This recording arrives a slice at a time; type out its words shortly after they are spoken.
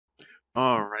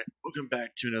Alright, welcome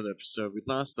back to another episode. We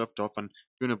left off on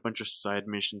doing a bunch of side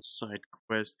missions, side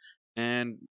quests,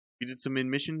 and we did some main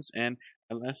missions, and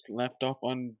I left off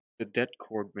on the dead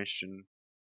cord mission.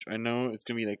 I know it's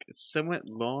gonna be like somewhat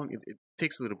long, it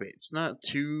takes a little bit. It's not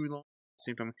too long, at the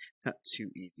same time, it's not too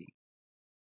easy.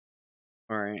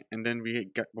 Alright, and then we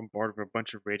got bombarded with a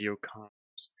bunch of radio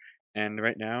comms, and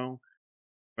right now,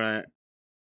 when I,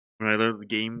 when I load the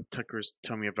game, Tucker's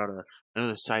telling me about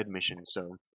another side mission, so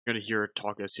I'm gonna hear her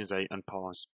talk as soon as I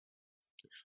unpause.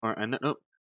 Alright, and then,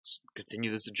 let's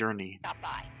continue this journey. Stop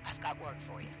by. I've got work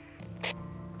for you.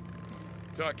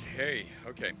 Tuck, hey,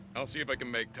 okay. I'll see if I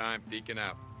can make time deacon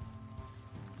out.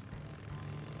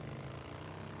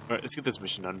 Alright, let's get this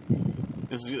mission done.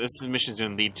 This mission is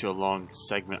going to lead to a long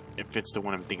segment, if it's the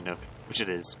one I'm thinking of, which it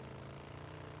is.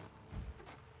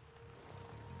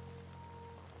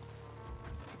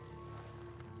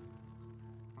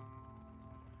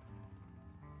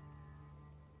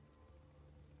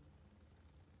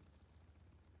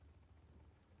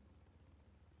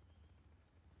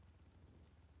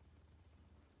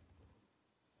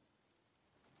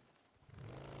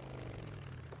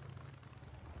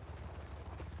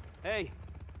 Hey,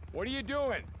 What are you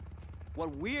doing? what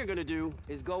we're gonna do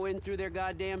is go in through their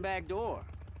goddamn back door.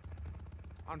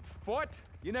 On foot?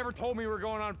 You never told me we were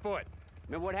going on foot.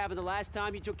 Remember what happened the last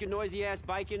time you took your noisy-ass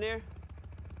bike in there?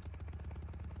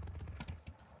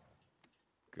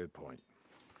 Good point.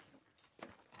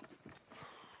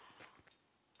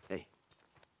 Hey,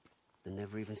 they'll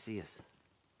never even see us.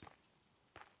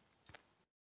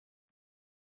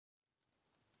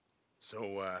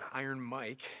 So, Iron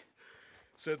Mike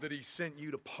said that he sent you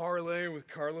to parlay with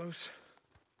Carlos?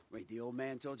 Wait, the old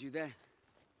man told you that?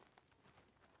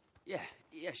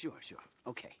 Yeah, sure.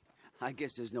 Okay. I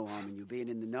guess there's no harm in you being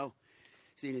in the know,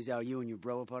 seeing as how you and your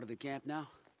bro are part of the camp now.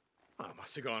 Oh, it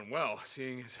must have gone well,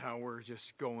 seeing as how we're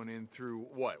just going in through,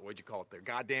 what'd you call it, their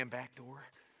goddamn back door?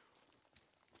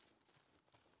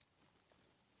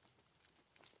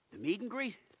 The meet and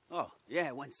greet? Oh, yeah,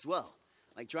 it went swell.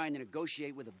 Like trying to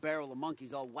negotiate with a barrel of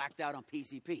monkeys all whacked out on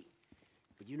PCP.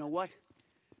 But you know what?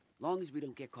 Long as we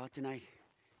don't get caught tonight,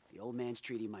 the old man's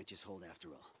treaty might just hold after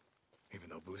all. Even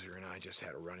though Boozer and I just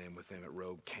had a run-in with them at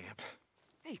Rogue Camp.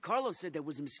 Hey, Carlos said there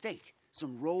was a mistake.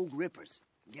 Some rogue rippers.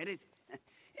 Get it?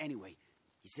 Anyway,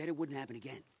 he said it wouldn't happen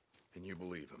again. And you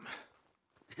believe him.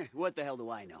 What the hell do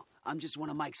I know? I'm just one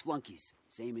of Mike's flunkies,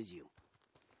 same as you.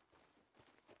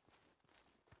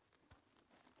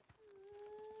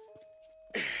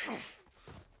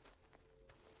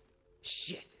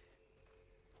 Shit.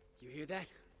 You hear that?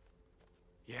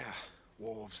 Yeah,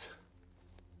 wolves.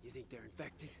 You think they're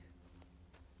infected?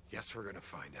 Guess we're gonna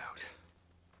find out.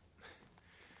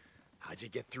 How'd you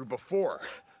get through before?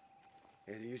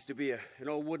 Yeah, there used to be an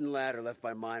old wooden ladder left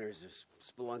by miners or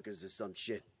spelunkers or some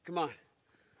shit. Come on.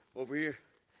 Over here.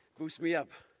 Boost me up.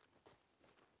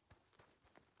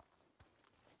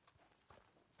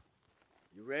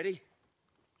 You ready?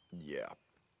 Yeah.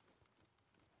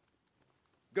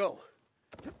 Go.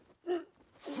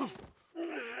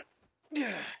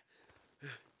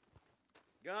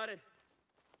 Got it.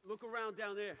 Look around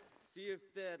down there. See if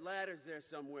that ladder's there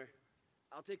somewhere.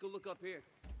 I'll take a look up here.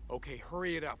 Okay,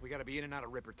 hurry it up. We gotta be in and out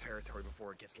of Ripper territory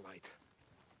before it gets light.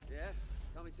 Yeah?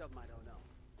 Tell me something I don't know.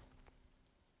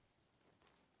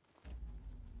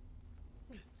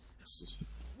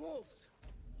 Wolves!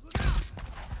 Look out!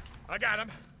 I got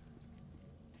him.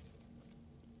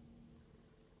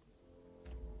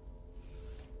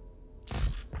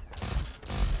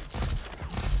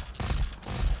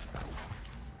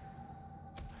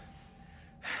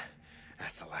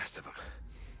 That's the last of them.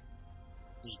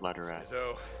 Just let her out.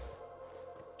 Skizzo.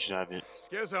 Should have it.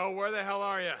 Skizzo, where the hell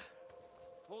are you?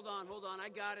 Hold on, I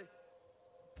got it.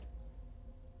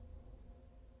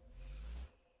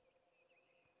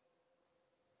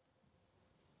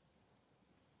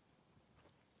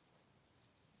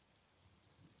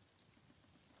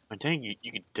 I think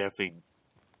you could definitely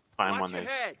climb Watch on your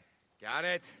this. head. Got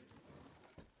it.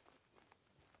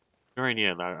 You already need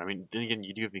a ladder. I mean, then again,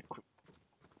 you do have equipment,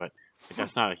 but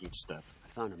that's not a huge step. I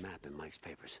found a map in Mike's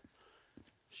papers,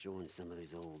 showing some of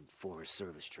these old Forest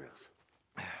Service trails.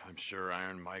 I'm sure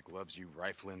Iron Mike loves you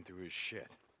rifling through his shit.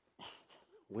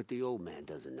 What the old man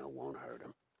doesn't know won't hurt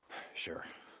him. Sure.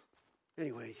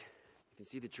 Anyways, you can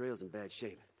see the trail's in bad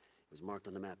shape. It was marked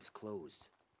on the map as closed.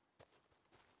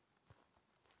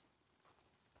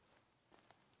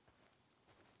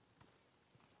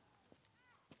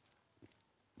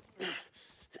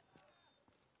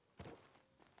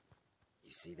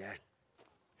 You see that?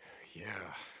 Yeah,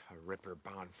 a Ripper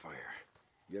bonfire.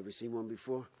 You ever seen one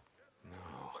before?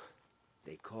 No.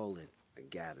 They call it a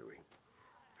gathering.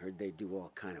 Heard they do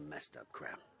all kind of messed up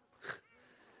crap.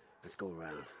 Let's go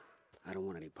around. I don't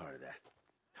want any part of that.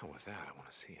 Hell with that, I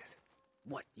want to see it.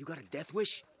 What, you got a death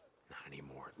wish? Not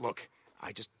anymore. Look,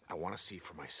 I want to see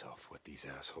for myself what these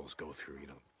assholes go through, you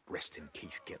know, rest in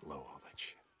peace, get low, all that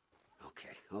shit.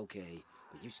 Okay,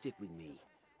 but you stick with me.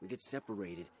 We get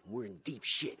separated, and we're in deep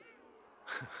shit.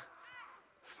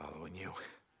 Following you.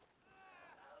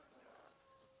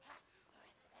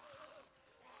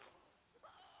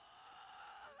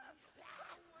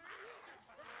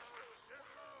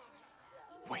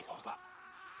 Wait, hold up.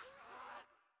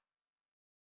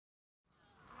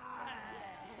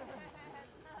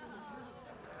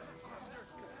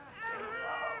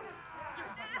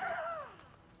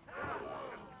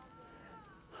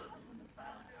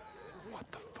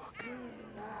 What the fuck?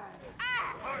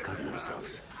 Cutting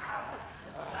themselves.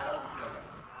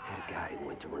 Had a guy who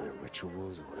went to one of the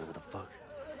rituals or whatever the fuck.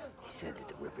 He said that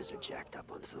the Rippers are jacked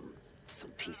up on some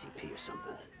PCP or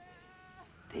something.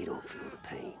 They don't feel the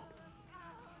pain.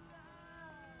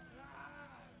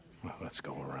 Well, let's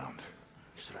go around.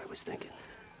 That's what I was thinking.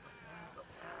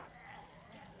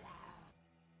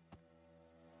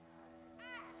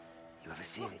 You ever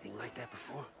seen anything like that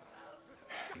before?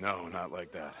 No, not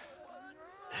like that.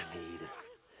 Me either.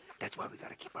 That's why we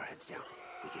gotta keep our heads down.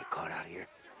 We get caught out here,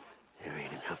 there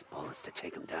ain't enough bullets to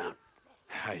take them down.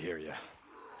 I hear ya.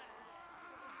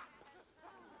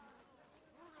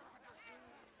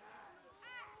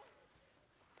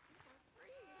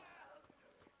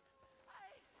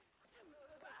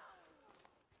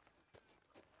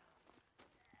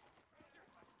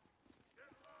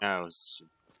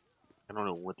 I don't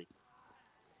know what they.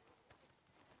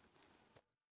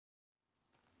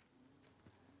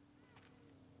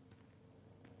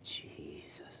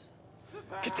 Jesus.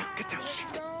 Get down, get down.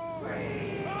 Shit.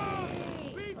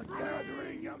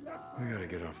 We gotta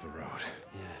get off the road.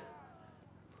 Yeah.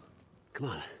 Come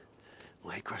on.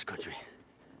 We'll head cross country.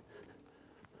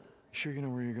 Sure you know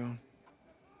where you're going?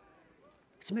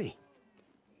 It's me.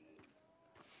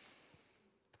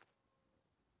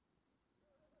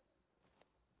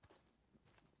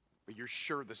 But you're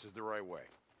sure this is the right way?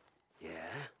 Yeah?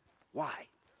 Why?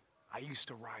 I used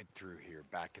to ride through here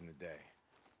back in the day.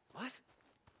 What?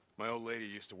 My old lady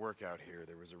used to work out here.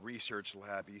 There was a research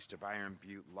lab east of Iron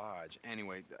Butte Lodge.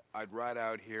 Anyway, I'd ride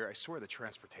out here. I swear the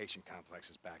transportation complex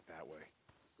is back that way.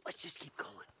 Let's just keep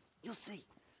going. You'll see.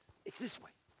 It's this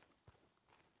way.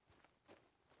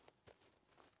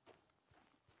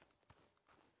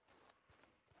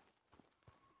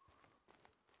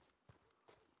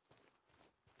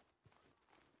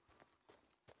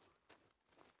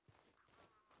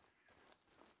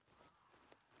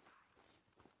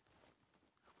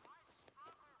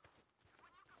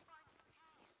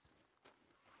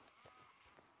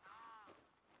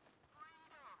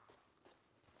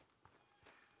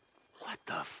 What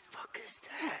the fuck is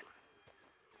that?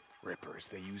 Rippers,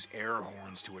 they use air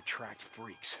horns to attract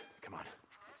freaks. Come on.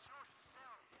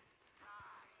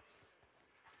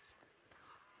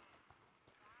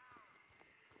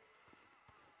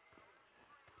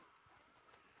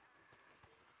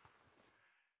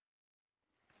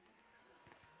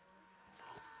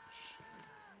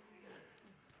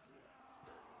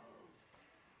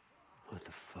 What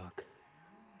the fuck?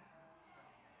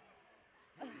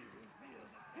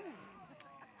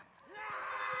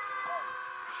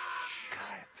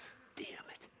 Damn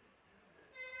it.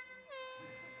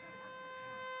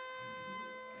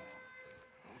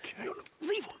 Okay. No,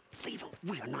 leave him. Leave him.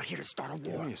 We are not here to start a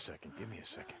war. Give me a second. Give me a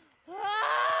second.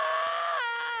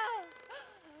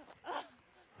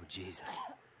 Oh, Jesus.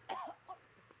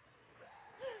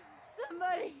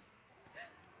 Somebody.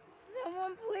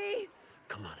 Someone, please.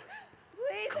 Come on.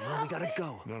 Please Come on, we help gotta me.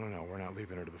 go. No, we're not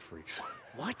leaving her to the freaks.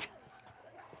 What?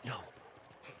 No.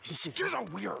 This is...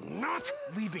 We are not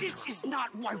leaving This is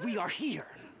not why we are here.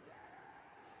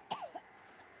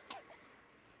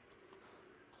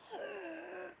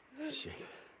 Shit.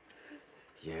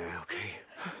 Yeah, okay.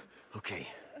 Okay.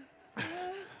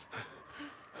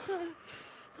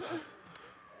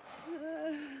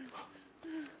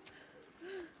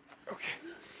 Okay.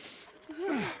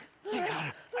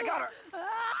 I got her.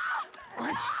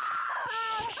 What?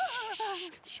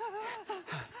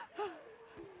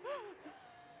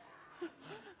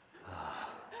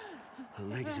 Her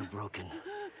legs are broken.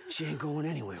 She ain't going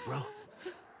anywhere, bro.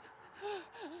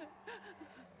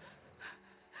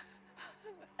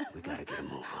 We gotta get a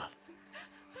move on.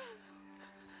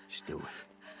 Just do it.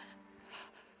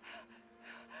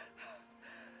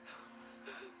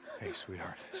 Hey,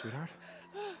 sweetheart. Sweetheart?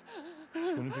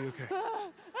 It's gonna be okay.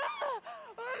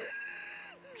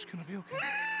 It's gonna be okay.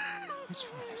 It's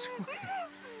fine. It's okay.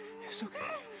 It's okay.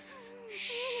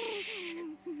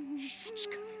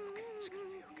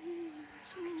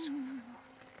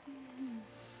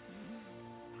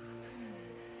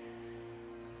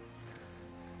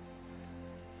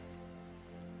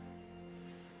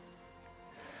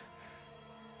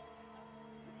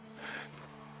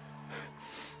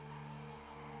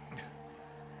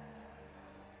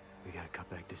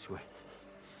 Back this way.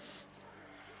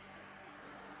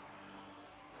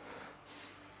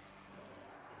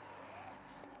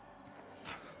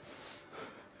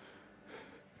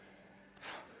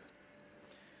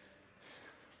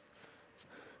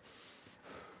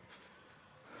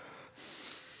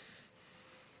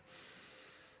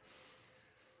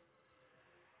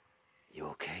 You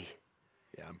okay?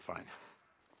 Yeah, I'm fine.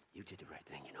 You did the right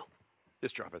thing, you know.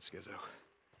 Just drop it, Schizo.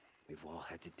 We've all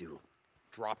had to do.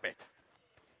 Drop it.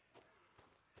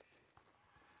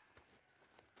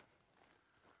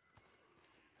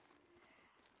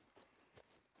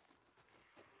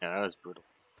 Yeah, that was brutal.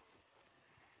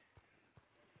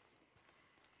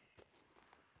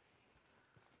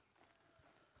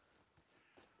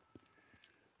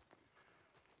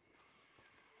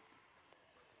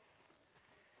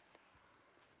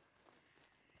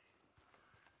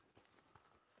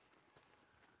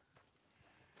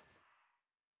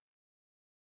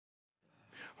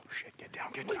 Oh, shit, get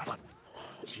down, get down.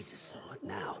 Jesus, what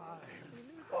now?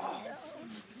 Oh.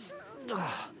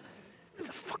 Ah, it's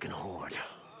a fucking horde.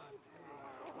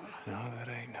 No, that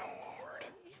ain't no horde.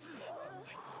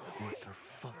 What the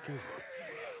fuck is it?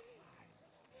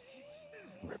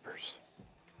 Rippers.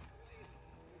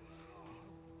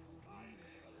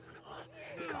 Come on,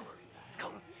 let's go. Let's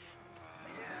go.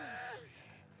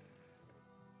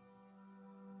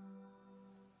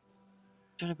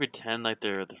 Trying to pretend like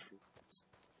they're the fruits.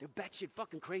 They're batshit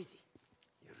fucking crazy.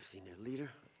 You ever seen their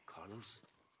leader, Carlos?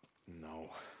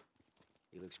 No.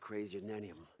 He looks crazier than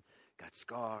any of them. Got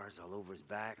scars all over his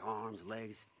back, arms,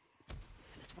 legs.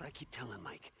 And that's what I keep telling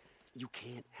Mike. You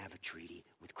can't have a treaty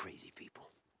with crazy people.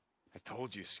 I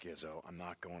told you, Schizo, I'm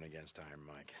not going against Iron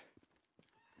Mike.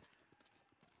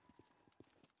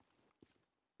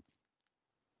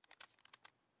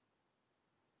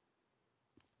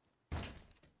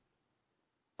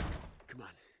 Come on.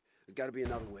 There's gotta be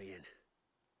another way in.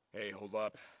 Hey, hold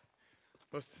up.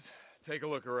 Let's take a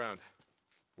look around.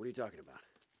 What are you talking about?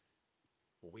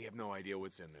 Well, we have no idea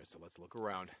what's in there, so let's look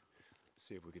around.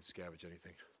 See if we can scavenge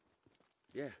anything.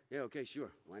 Yeah, okay,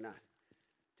 sure. Why not?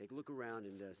 Take a look around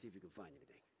and see if you can find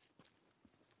anything.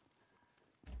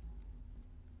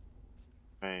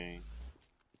 Right.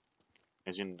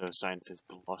 As in the sign says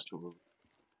the lost room.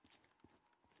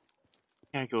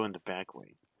 Can't go in the back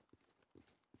way.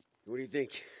 What do you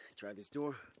think? Try this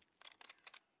door?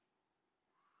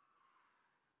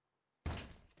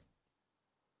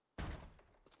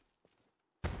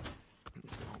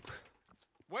 Nope.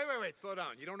 Wait, slow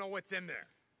down. You don't know what's in there.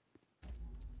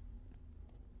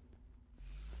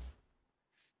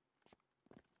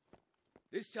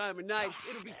 This time of night,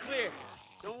 it'll be clear.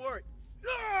 Don't worry.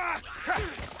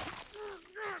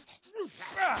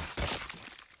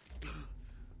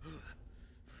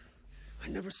 I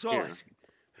never saw Here. it.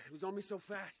 It was on me so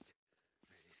fast.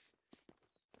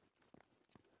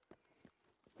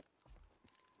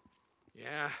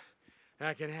 Yeah,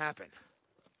 that can happen.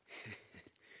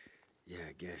 Yeah,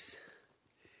 I guess.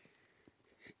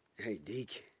 Hey,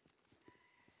 Deke.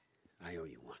 I owe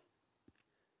you one.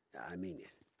 I mean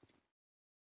it.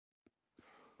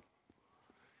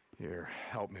 Here,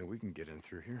 help me. We can get in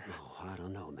through here. Oh, I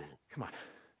don't know, man. Come on.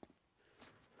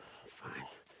 Fine.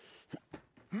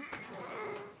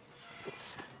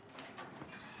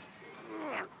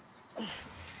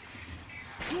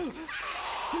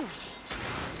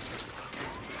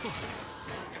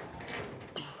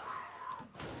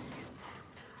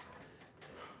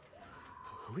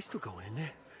 Are we still going in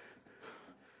there?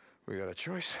 We got a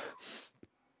choice.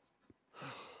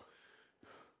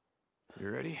 You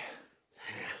ready?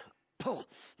 Pull.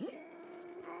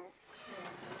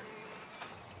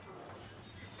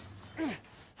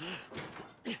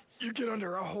 You get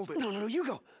under, I'll hold it. No, you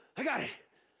go. I got it.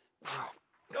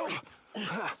 Go.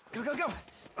 Go.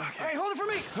 Okay. Hey, hold it for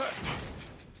me.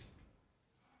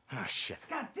 Ah, shit.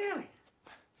 God damn it.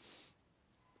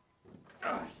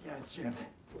 Yeah, it's jammed.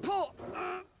 Pull.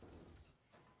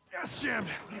 Yeah, it's jammed.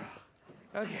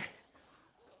 Okay.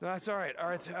 No, that's all right. All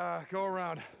right, go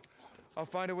around. I'll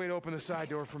find a way to open the side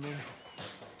door for me.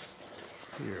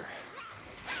 Here.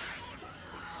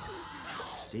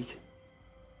 Deke?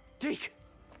 Deke!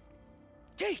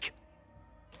 Deke!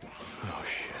 Oh,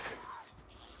 shit.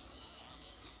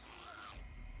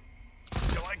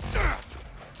 You like that?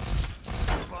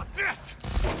 How about this?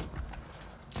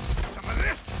 Some of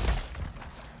this?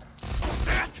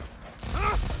 That?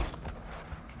 Huh?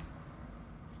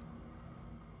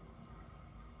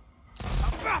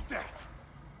 How about that?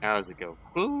 How's it go?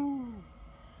 Woo!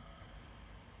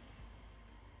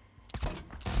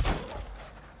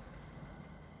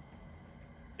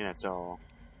 And that's all.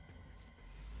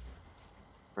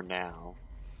 For now.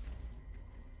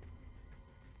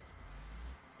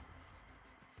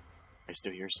 I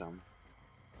still hear some.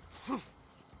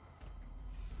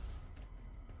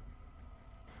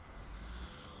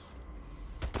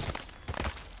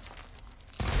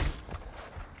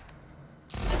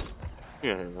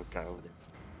 Yeah, that guy over there.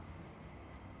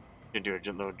 Gonna do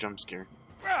a little jump scare.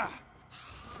 What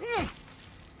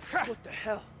the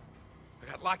hell? I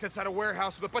got locked inside a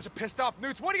warehouse with a bunch of pissed off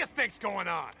newts. What do you think's going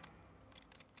on?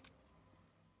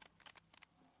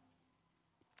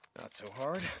 Not so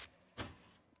hard.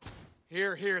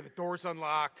 Here, the door's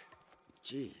unlocked.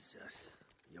 Jesus.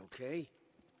 You okay?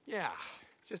 Yeah,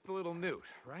 just a little newt,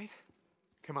 right?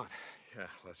 Come on. Yeah,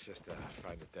 let's just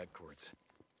find the dead cords.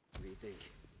 What do you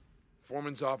think?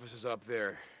 Foreman's office is up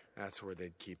there. That's where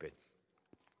they'd keep it.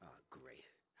 Oh, great.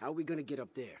 How are we gonna get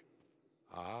up there?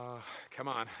 Come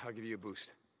on. I'll give you a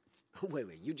boost. Wait,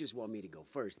 you just want me to go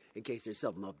first in case there's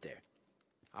something up there.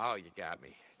 Oh, you got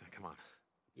me. Now, come on.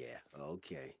 Yeah,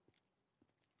 okay.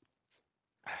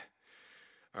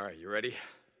 All right, you ready?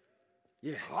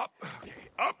 Yeah. Up. Okay,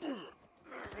 up.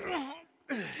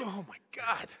 Oh, my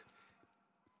God.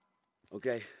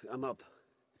 Okay, I'm up.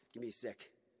 Give me a sec.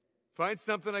 Find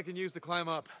something I can use to climb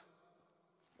up.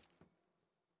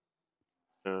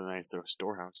 Nice little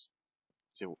storehouse.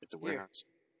 It's a warehouse.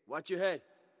 Watch your head.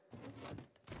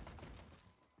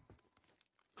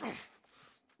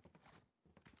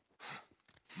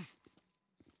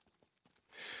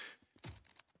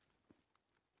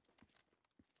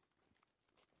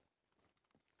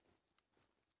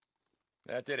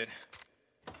 That did it.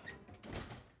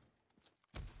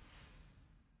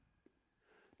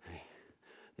 Hey,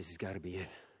 this has got to be it.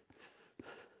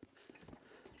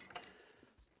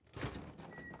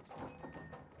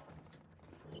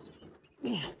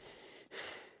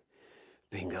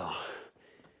 Bingo.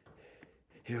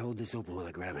 Here, hold this open while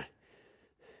I grab it.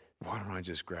 Why don't I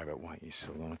just grab it? Why you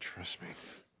still don't trust me?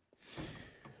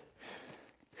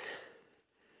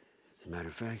 As a matter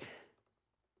of fact,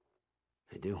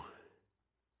 I do.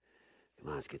 Come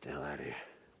on, let's get the hell out of here.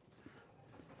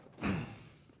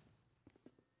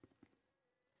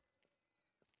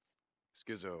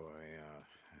 Skizzo,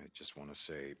 I just want to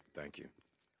say thank you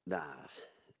Nah,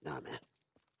 man.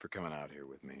 for coming out here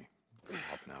with me,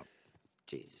 helping out.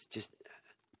 Jesus, just...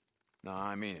 No,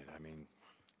 I mean it. I mean,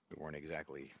 we weren't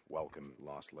exactly welcome at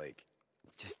Lost Lake.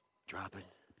 just drop it,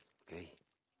 okay?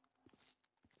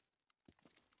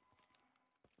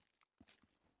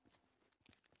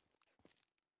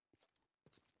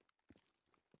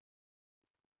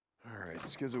 All right,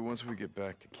 Skizzo, once we get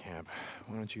back to camp,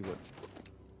 why don't you look...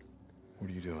 What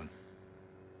are you doing?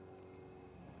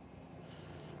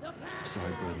 I'm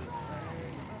sorry, brother.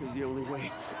 It was the only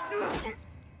way.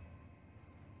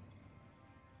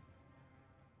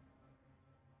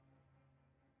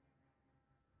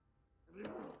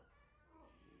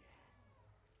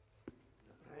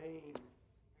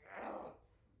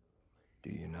 Do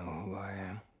you know who I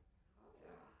am?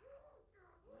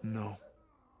 No.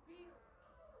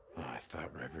 Oh, I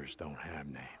thought rivers don't have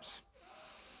names.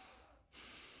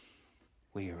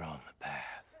 We are on the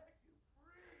path.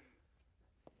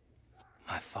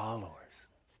 My followers.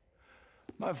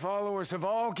 My followers have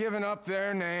all given up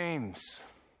their names.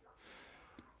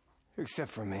 Except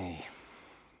for me.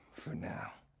 For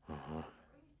now.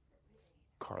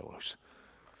 Carlos.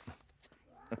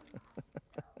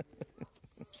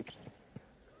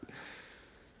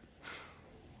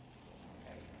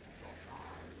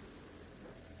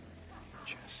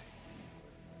 Jesse.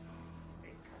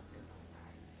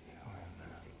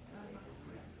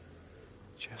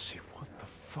 Jesse, what the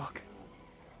fuck?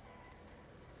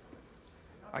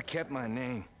 I kept my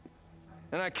name.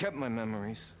 And I kept my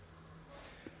memories.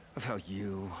 Of how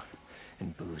you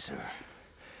and Boozer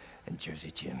and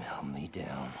Jersey Jim held me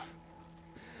down.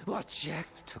 While Jack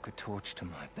took a torch to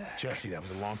my back. Jesse, that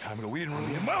was a long time ago. We didn't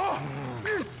really have...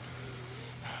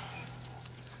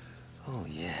 Oh,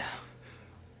 yeah.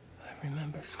 I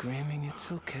remember screaming,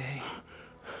 it's okay.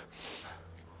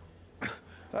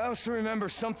 I also remember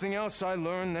something else I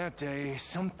learned that day.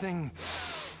 Something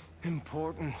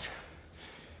important.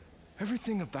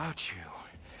 Everything about you.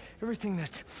 Everything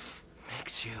that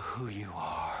makes you who you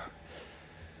are.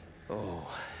 Oh,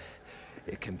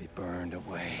 it can be burned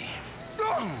away.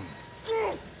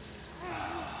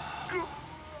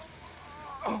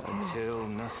 Until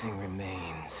nothing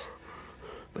remains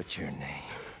but your name.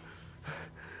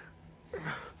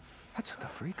 That's what the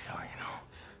freaks are, you know.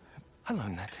 I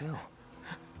learned that too.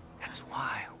 That's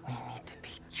why we need to be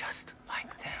just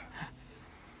like them.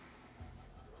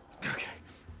 Okay.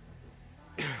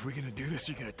 If we're gonna do this,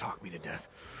 you're gonna talk me to death.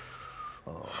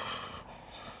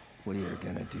 We are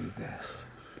gonna do this.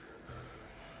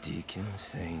 Deacon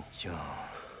St. John.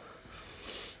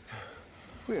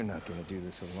 We're not gonna do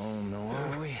this alone, though,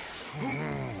 are we?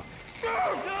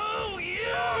 No,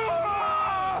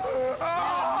 yeah! We're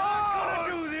not gonna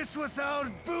do this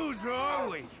without Boozer, are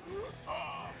we?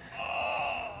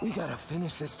 We gotta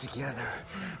finish this together.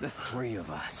 The three of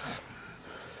us.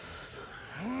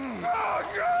 Oh,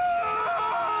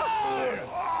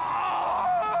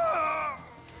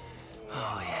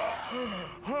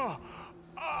 yeah.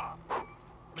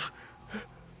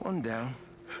 One down.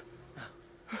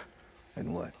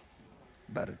 And what?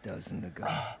 About a dozen to go.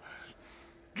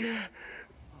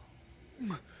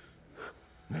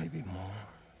 Maybe more.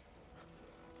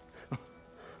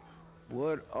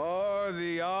 What are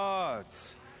the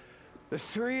odds? The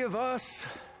three of us,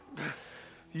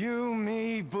 you,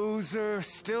 me, Boozer,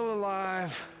 still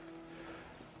alive,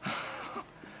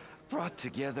 brought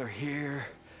together here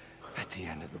At the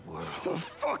end of the world. The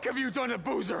fuck have you done to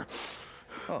Boozer?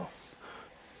 Oh.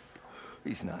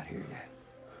 He's not here yet.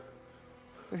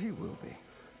 But he will be.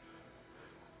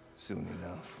 Soon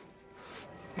enough.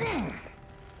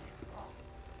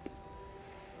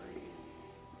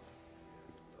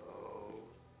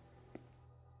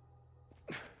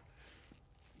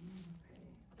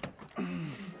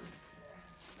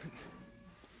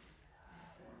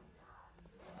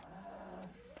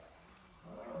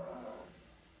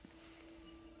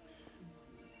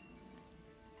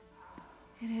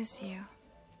 It is you.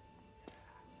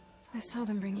 I saw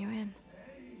them bring you in.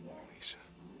 Lisa.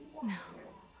 No.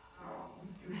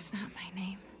 That's not my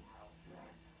name.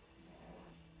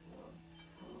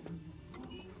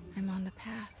 I'm on the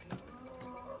path.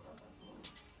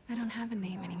 I don't have a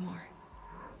name anymore.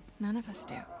 None of us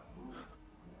do.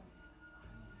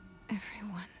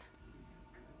 Everyone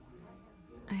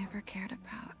I ever cared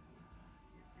about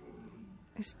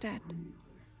is dead.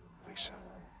 Lisa.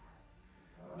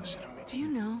 Listen to me. Do you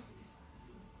know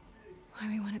why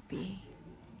we want to be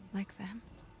like them?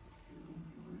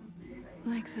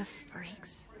 Like the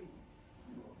freaks?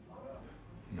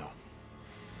 No.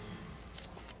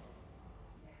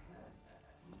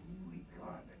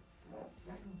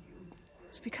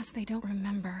 It's because they don't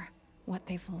remember what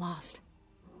they've lost.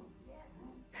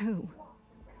 Who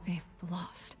they've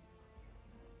lost.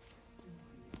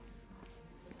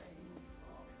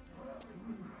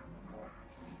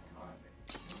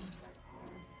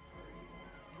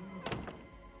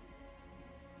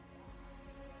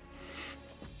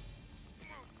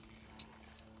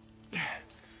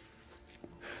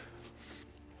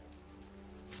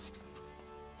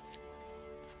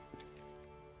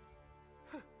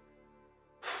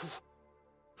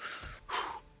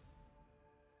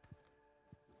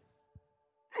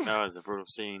 That was a brutal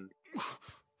scene.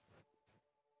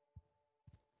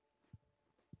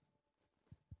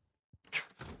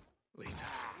 Lisa.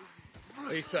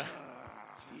 Lisa.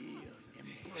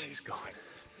 She's gone.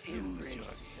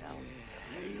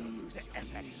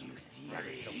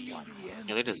 Yeah,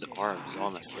 look at his arms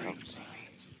all messed up.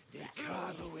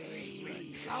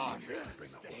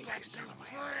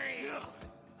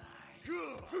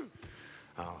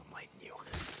 I'll enlighten you.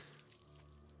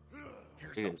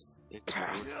 Look at his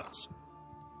arms.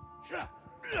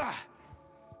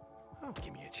 Oh,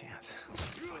 give me a chance.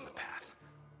 Find the path.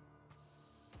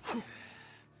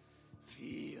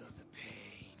 Feel the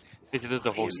pain. Basically, there's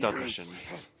the whole stealth mission.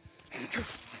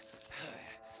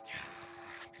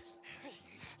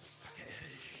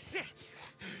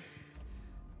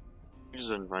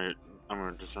 I'm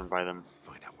gonna just run by them.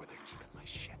 Find out where they're keeping my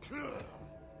shit.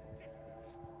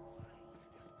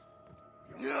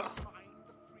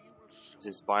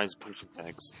 His buys punching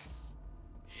bags.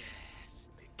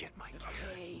 Get my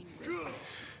key.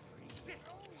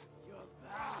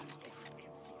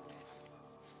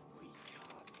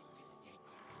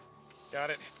 Got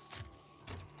it.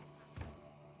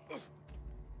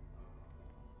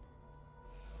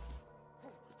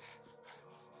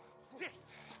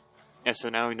 Yeah, so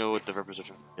now we know what the Rippers are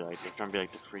trying to be like. They're trying to be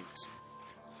like the freaks.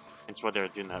 That's why they're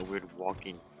doing that weird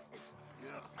walking.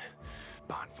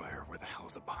 Bonfire? Where the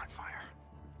hell's the bonfire?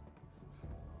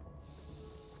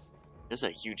 This is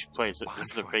a huge place. This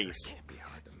is the base. Can't be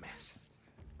hard to miss.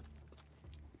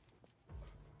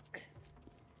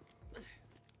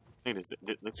 Look at this.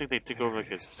 It looks like they took over like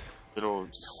this little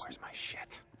Where's my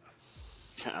shit?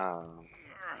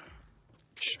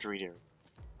 street area.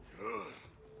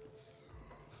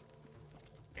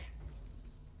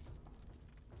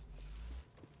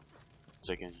 It's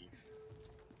like in here.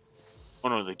 Oh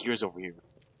no, the gear's over here.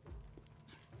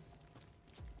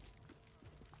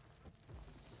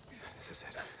 This is it.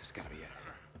 This is gotta be it.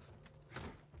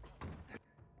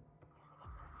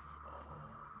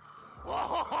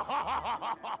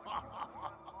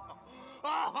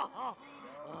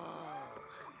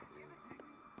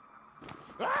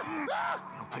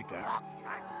 I'll take that.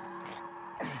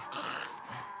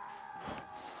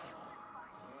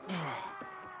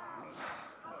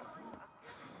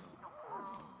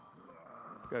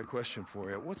 Got a question for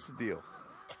you. What's the deal?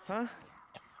 Huh?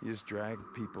 You just drag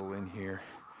people in here,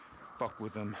 fuck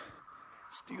with them,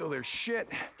 steal their shit,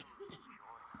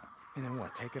 and then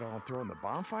what, take it all and throw it in the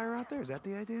bonfire out there? Is that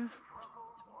the idea?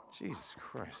 Jesus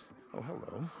Christ. Oh,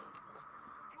 hello.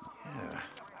 Yeah.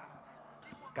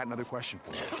 Got another question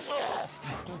for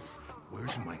you.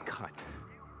 Where's my cut?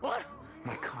 What?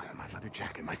 My cut, my leather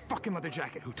jacket, my fucking leather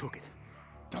jacket. Who took it?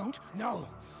 Don't know.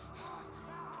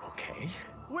 Okay.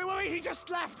 Wait, he just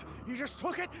left. He just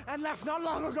took it and left not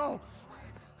long ago.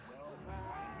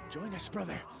 Join us,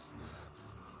 brother.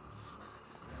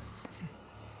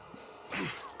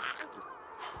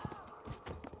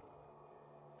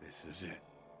 This is it.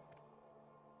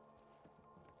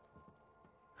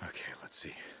 Okay, let's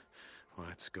see.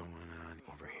 What's going on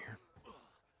over here?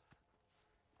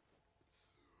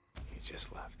 He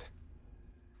just left.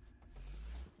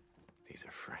 These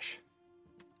are fresh.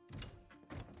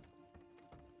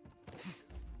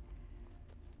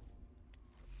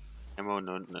 Ammo,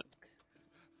 no.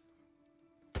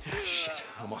 Shit,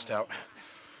 almost out.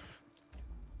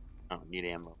 I don't need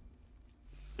ammo.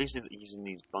 At least it's using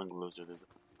these bungalows or there's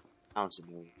a house in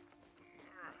here.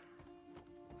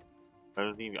 I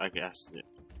don't think I guessed it.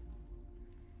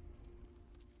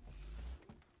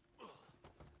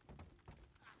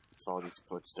 Follow these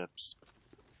footsteps.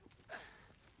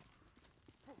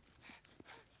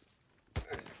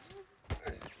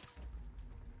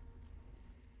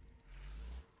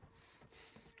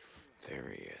 There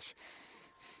he is.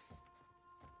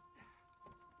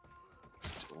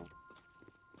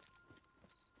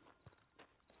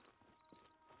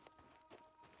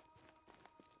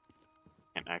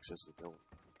 Can't access the door.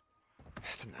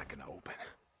 It's not gonna open.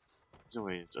 There's no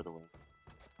way, it's the other way.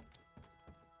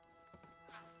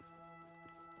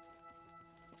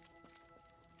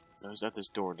 So I was at this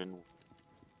door, didn't we?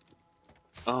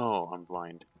 Oh, I'm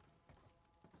blind.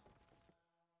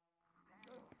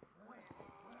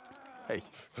 Hey.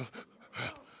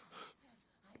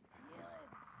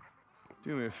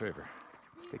 Do me a favor.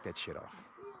 Take that shit off.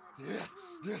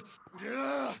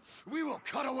 We will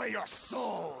cut away your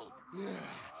soul.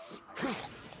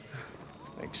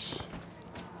 Thanks.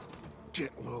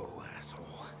 Little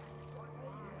asshole.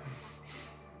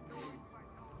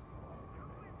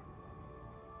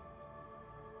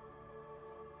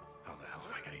 How the hell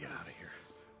am I gonna get out of here?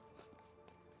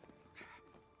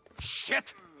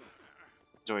 Shit!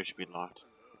 Door should be locked.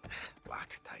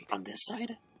 Locked tight. On this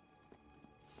side?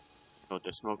 Oh,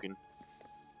 they're smoking.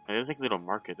 There's like a little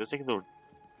market. There's like a little...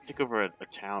 Take over a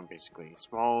town, basically.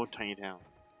 Small, tiny town.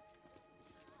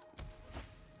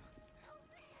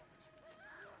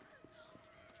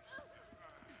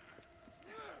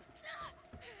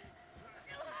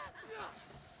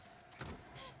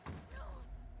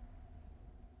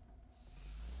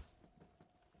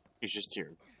 He's just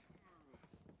here.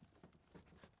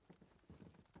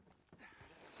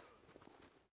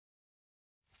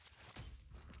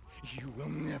 You will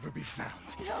never be found.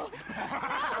 No.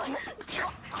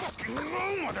 Fucking no,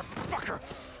 motherfucker!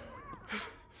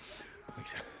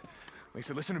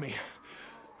 Lisa, listen to me.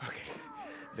 Okay,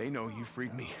 they know you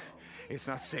freed me. It's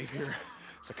not safe here.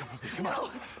 So come on.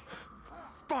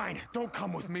 Fine, don't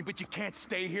come with me, but you can't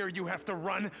stay here. You have to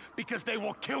run because they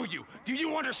will kill you. Do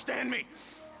you understand me?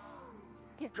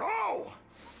 Yeah. Go! All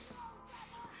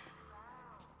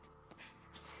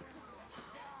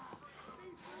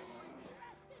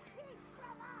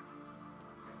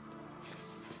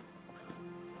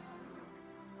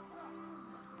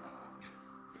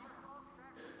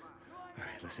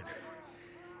right, listen.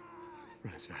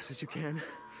 Run as fast as you can.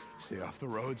 Stay off the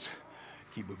roads.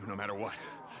 Keep moving no matter what.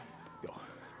 Go.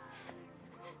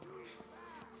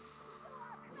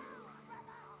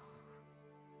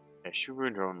 Yeah, she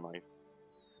ruined her own life.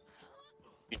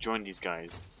 She joined these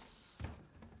guys.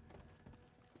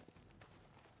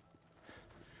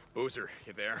 Boozer,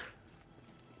 you there?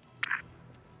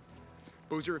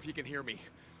 Boozer, if you can hear me.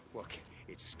 Look,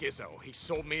 it's Skizzo. He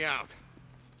sold me out.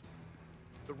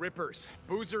 The Rippers.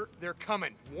 Boozer, they're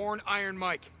coming. Warn Iron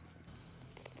Mike.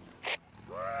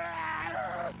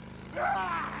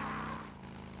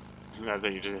 Sometimes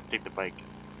you just take the bike.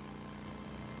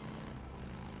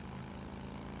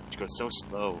 She goes so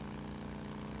slow.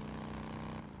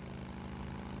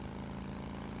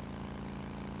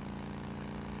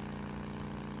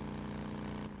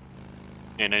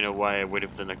 And I know why I waited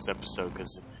for the next episode,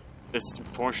 because this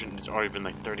portion has already been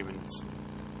like 30 minutes.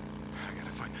 I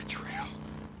gotta find that trail.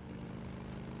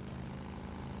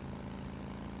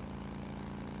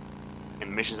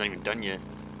 The mission's not even done yet.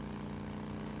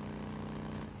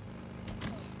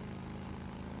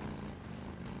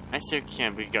 I say we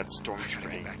can, but you got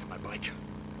stormtrooping. Back to my bike.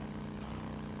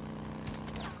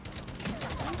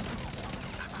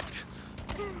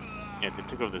 Yeah, they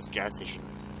took over this gas station.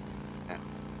 Yeah.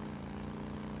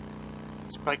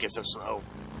 This bike is so slow.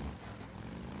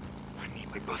 I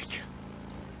need my bike.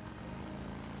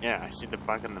 Yeah, I see the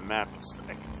bike on the map. It's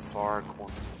like far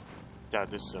corner. It's out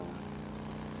of this zone.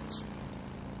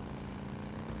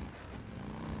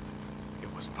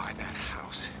 It was by that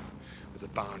house with a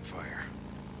bonfire.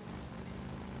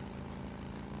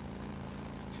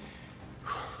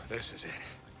 This is it.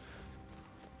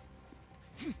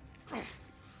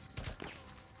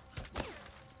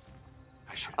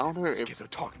 I wonder if Schizo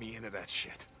talked me into that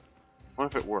shit. what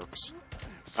if it works.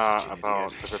 Such an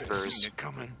About idiot. the I should've Rippers seen it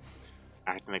coming.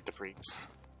 acting like the freaks.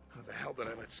 How the hell did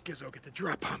I let Schizo get the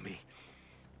drop on me?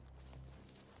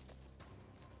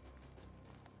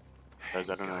 Because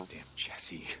I don't know. Goddamn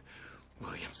Jesse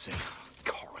Williamson,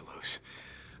 Carlos,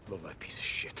 low-life piece of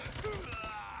shit.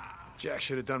 Jack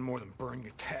should have done more than burn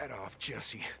your tat off,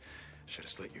 Jesse. Should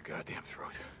have slit your goddamn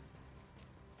throat.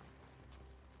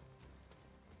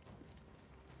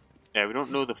 Yeah, we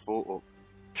don't know the full.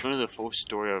 We don't know the full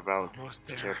story about Almost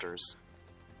the there. characters.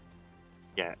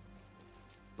 Yeah.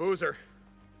 Boozer.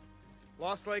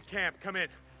 Lost Lake Camp, come in.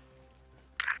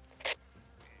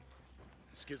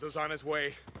 Schizo's on his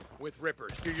way with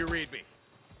Rippers. Do you read me?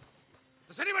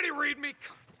 Does anybody read me?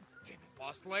 God damn it,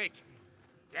 Lost Lake.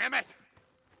 Damn it!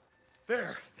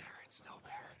 There, it's still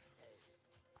there.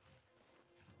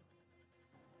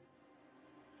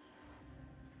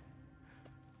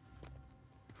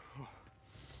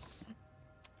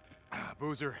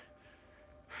 Boozer,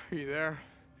 are you there?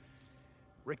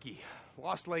 Ricky,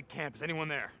 Lost Lake Camp, is anyone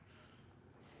there?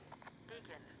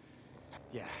 Deacon.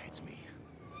 Yeah, it's me.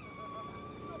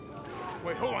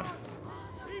 Wait, hold on.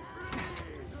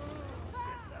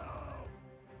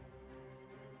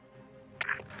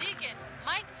 Deacon,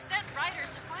 Mike sent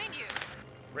riders to find you.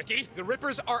 Ricky, the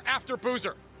Rippers are after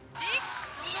Boozer. Deke?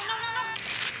 No.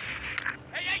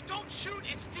 Hey, hey, don't shoot!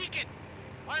 It's Deacon!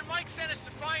 My Mike sent us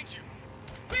to find you.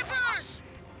 Rippers!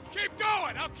 Keep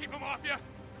going! I'll keep them off you.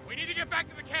 We need to get back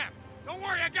to the camp. Don't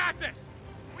worry, I got this.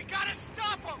 We gotta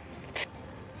stop them!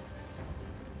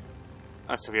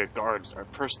 So we have guards, our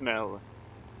personnel.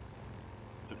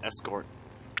 It's an escort.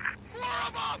 More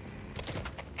of them!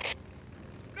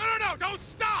 No, don't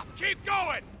stop! Keep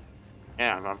going!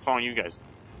 Yeah, I'm following you guys.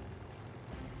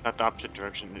 Not the opposite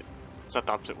direction. It's not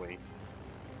the opposite way.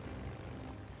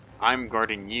 I'm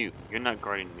guarding you. You're not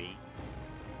guarding me.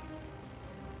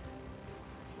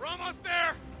 We're almost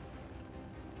there!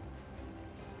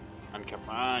 And come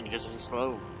on, you guys are so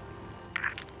slow.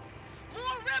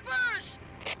 More Rippers!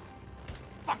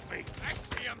 Fuck me! I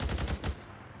see him!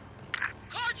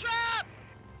 Car trap!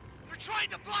 They're trying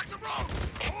to block the road!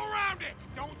 Go around it!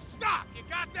 Don't stop! You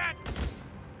got that?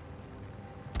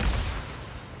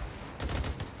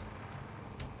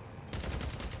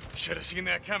 Should have seen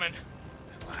that coming.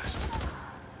 At last.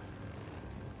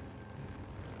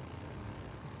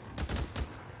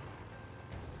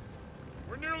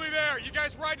 We're nearly there. You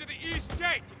guys ride to the east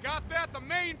gate. You got that? The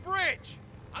main bridge.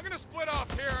 I'm gonna split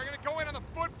off here. I'm gonna go in on the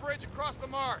footbridge across the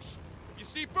marsh. If you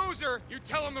see Boozer, you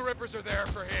tell him the Rippers are there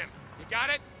for him. You got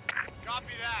it?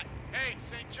 Copy that. Hey,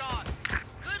 St. John.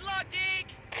 Good luck, Deke!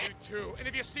 You too. And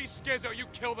if you see Skizzo, you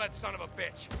kill that son of a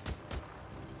bitch.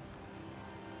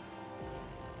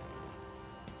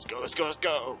 Let's go, let's go, let's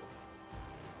go!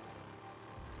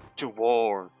 To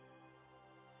war.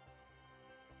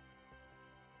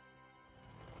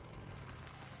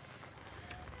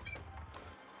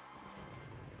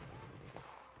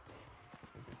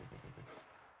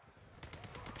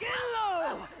 Get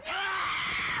low!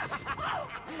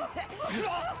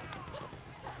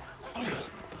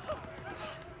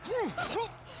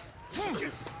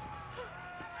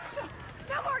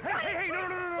 No more guns! Hey,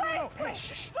 no, Please, Hey, please,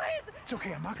 shh. please! It's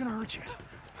okay, I'm not gonna hurt you.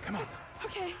 Come on,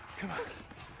 Okay. come on.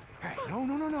 Hey,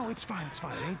 no, it's fine, It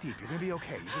ain't deep. You're gonna be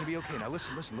okay. Now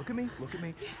listen, look at me.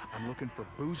 I'm looking for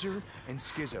Boozer and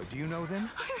Skizzo. Do you know them?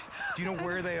 Do you know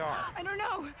where they are? I don't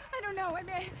know. I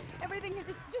mean, everything had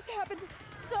just happened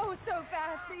so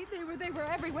fast. They were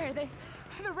everywhere.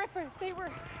 The Rippers, they were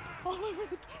all over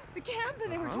the camp,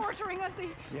 and they were torturing us. They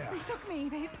took me.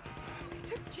 They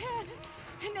took Chad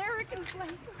and Eric and Flame.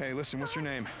 Hey, listen, what's your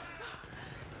name?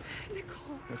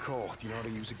 Nicole. Nicole, do you know how to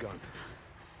use a gun?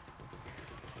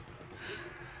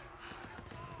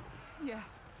 Yeah.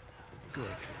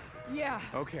 Good. Yeah.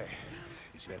 Okay.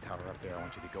 You see that tower up there? I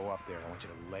want you to go up there. I want you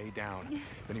to lay down.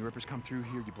 If any rippers come through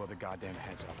here, you blow their goddamn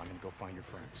heads off. I'm gonna go find your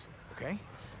friends. Okay?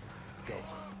 Go.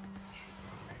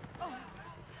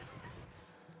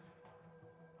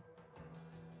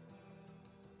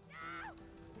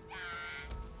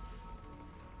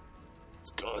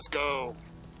 Let's go, let's go.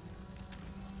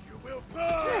 You will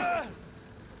burn!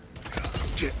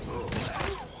 Get low,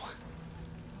 asshole.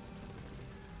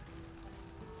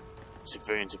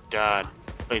 Civilians of God.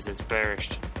 Place has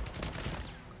perished.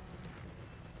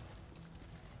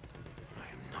 I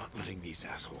am not letting these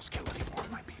assholes kill any more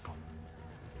of my people.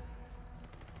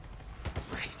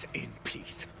 Rest in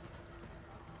peace.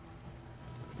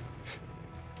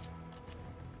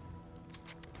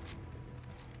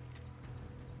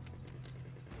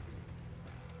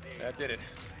 That did it.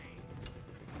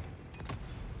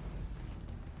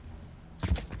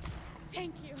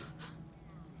 Thank you.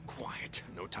 Quiet.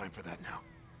 No time for that now.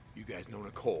 You guys know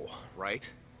Nicole, right?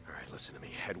 All right, listen to me.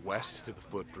 Head west to the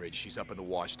footbridge. She's up in the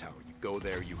watchtower. You go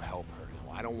there, you help her.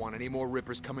 No, I don't want any more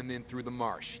rippers coming in through the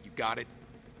marsh. You got it?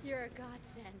 You're a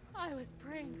godsend. I was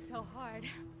praying so hard.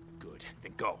 Good.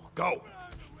 Then go. Go!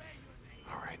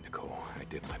 All right, Nicole. I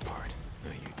did my part.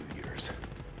 Now you do yours.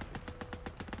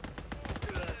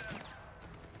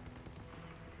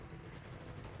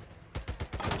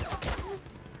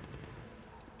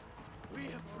 We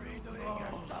have freed them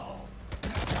all.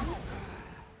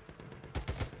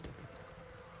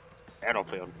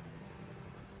 Battlefield.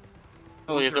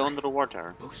 Oh, you're the under the war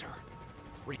tower. Boozer.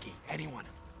 Ricky. Anyone.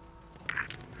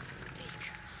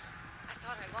 Deke, I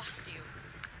thought I lost you.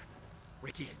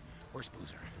 Ricky. Where's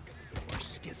Boozer?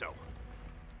 Where's Skizzo?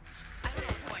 I don't know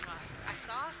what's going on. I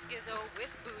saw Skizzo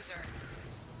with Boozer.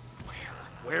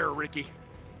 Where, Ricky?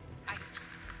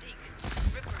 Deke,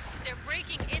 Rippers, they're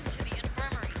breaking into the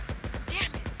infirmary.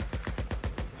 Damn it!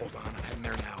 Hold on, I'm heading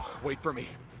there now. Wait for me.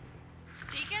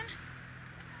 Deacon?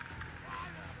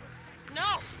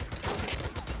 No!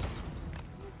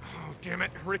 Oh, damn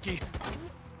it, Ricky.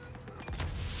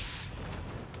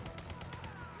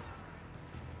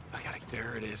 I gotta...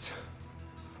 There it is.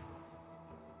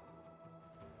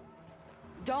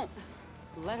 Don't.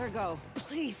 Let her go.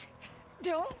 Please,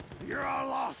 don't. You're all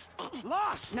lost.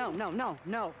 Lost! No, no, no,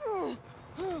 no. Put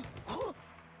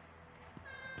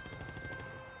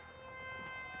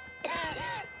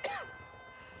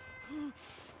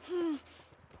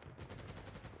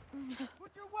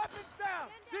your weapons down!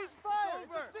 Cease fire!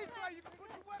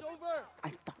 It's over! I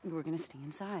thought we were gonna stay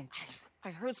inside. I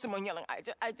heard someone yelling.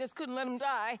 I just couldn't let him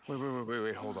die.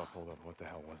 Wait. Hold up. What the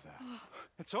hell was that?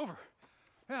 It's over.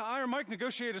 Yeah, Iron Mike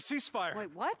negotiated a ceasefire.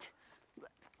 Wait, what?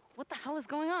 What the hell is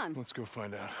going on? Let's go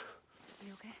find out.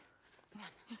 You okay? Come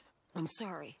on. I'm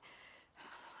sorry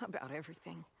about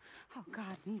everything. Oh,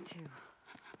 God, me too.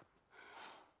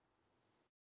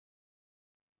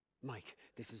 Mike,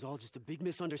 this is all just a big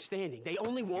misunderstanding. They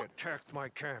only want... You attacked my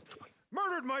camp.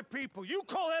 Murdered my people. You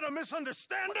call that a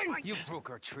misunderstanding? You broke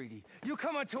our treaty. You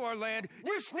come onto our land.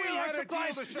 You steal We our had a deal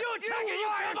supplies. to You attack and you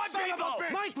kill my son of a people.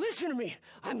 bitch! Mike, listen to me.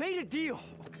 I made a deal.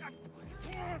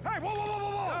 Hey,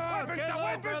 whoa!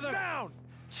 Weapons down!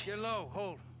 Get low.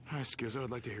 Hold. Hi, Skizzo. I'd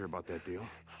like to hear about that deal.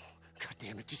 God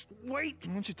damn it, just wait.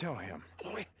 Why don't you tell him?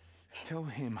 Tell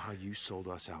him how you sold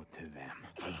us out to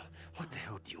them. What the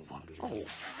hell do you want me to Oh, do?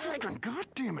 friggin'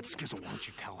 goddamn it, Skizzo. Why don't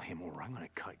you tell him or I'm gonna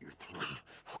cut your throat.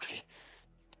 Okay.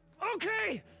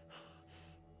 Okay!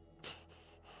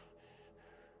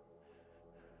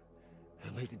 I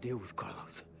made the deal with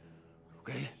Carlos.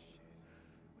 Okay?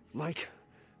 Mike.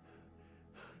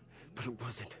 But it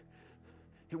wasn't.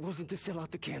 It wasn't to sell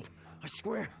out the camp. I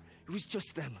swear. It was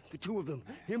just them. The two of them.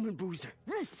 Him and Boozer.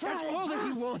 That's all that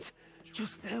he wants.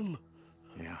 Just them.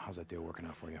 Yeah, how's that deal working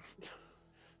out for you?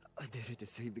 I did it to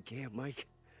save the camp, Mike.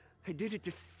 I did it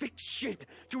to fix shit.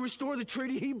 To restore the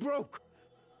treaty he broke.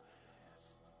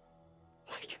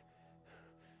 Mike.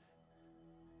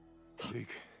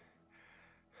 Deke.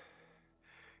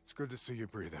 It's good to see you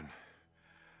breathing.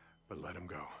 But let him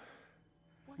go.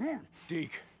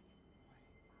 Deke.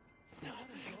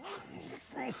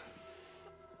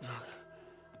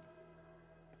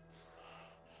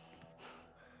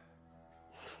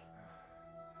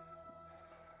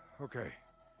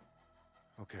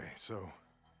 Okay, so...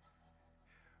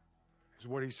 Is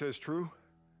what he says true?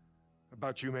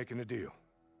 About you making a deal?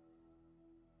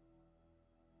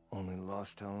 Only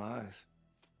lost tell lies.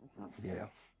 Yeah,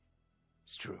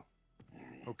 it's true.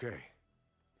 Okay.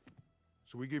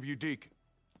 So we give you Deke,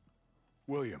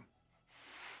 William,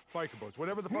 biker boats,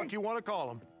 whatever the fuck you want to call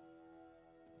them.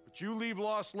 But you leave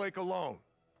Lost Lake alone.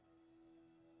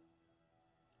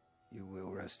 You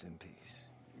will rest in peace.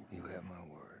 You have my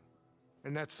word.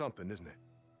 And that's something, isn't it?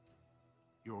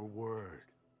 Your word.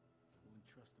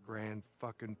 Grand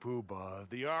fucking poobah of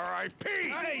the R.I.P.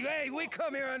 Hey, we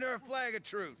come here under a flag of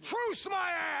truce. Truce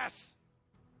my ass!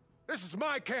 This is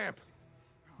my camp.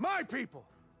 My people.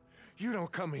 You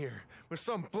don't come here with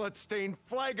some blood-stained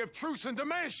flag of truce and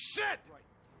demand shit!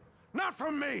 Not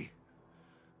from me!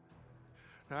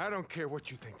 Now, I don't care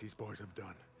what you think these boys have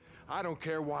done. I don't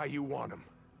care why you want them.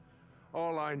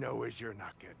 All I know is you're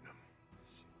not getting them.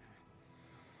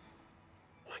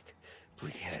 We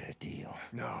had a deal.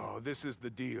 No, this is the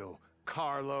deal,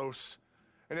 Carlos.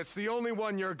 And it's the only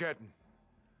one you're getting.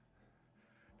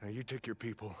 Now you take your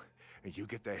people, and you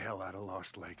get the hell out of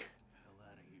Lost Lake.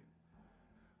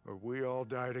 Or we all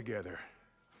die together.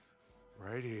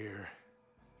 Right here.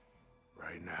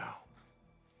 Right now.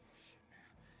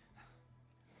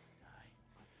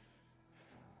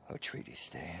 Our treaty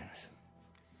stands.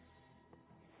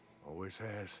 Always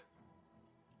has.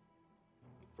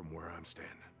 From where I'm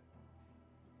standing.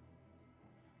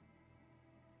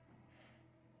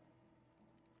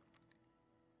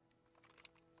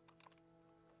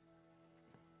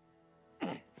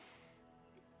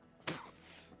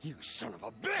 You son of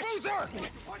a bitch! Loser!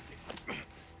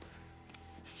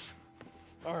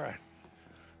 All right.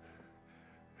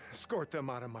 Escort them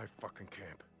out of my fucking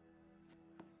camp.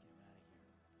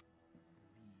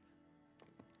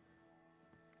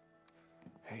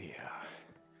 Hey,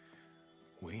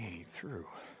 we ain't through,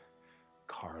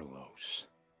 Carlos.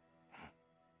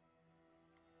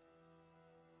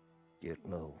 Get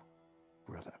low,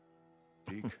 brother.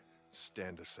 Deke,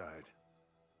 stand aside.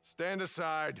 Stand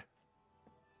aside!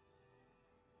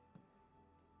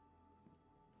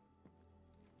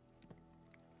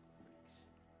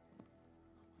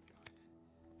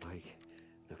 Mike,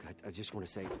 look, I just want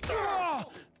to say...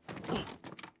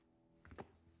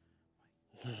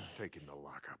 Take him to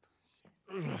lockup.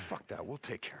 Fuck that, we'll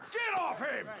take care of it. Get off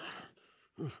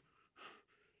him!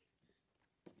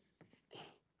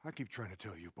 I keep trying to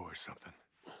tell you boys something.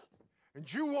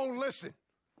 And you won't listen.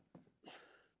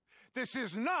 This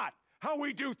is not how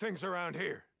we do things around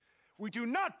here. We do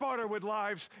not barter with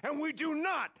lives, and we do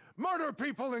not murder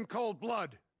people in cold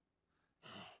blood.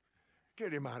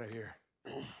 Get him out of here.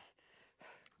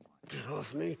 Get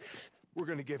off me. We're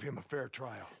gonna give him a fair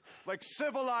trial. Like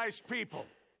civilized people.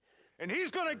 And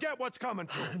he's gonna get what's coming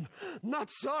to him. I'm not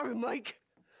sorry, Mike.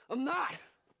 I'm not.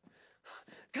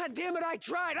 God damn it, I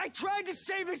tried. I tried to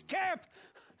save his camp.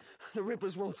 The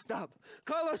Rippers won't stop.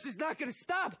 Carlos is not gonna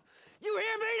stop. You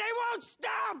hear me? They won't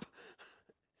stop!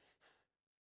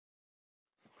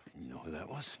 You know who that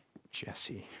was?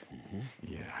 Jesse.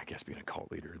 Yeah, I guess being a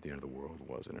cult leader at the end of the world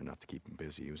wasn't enough to keep him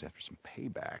busy. He was after some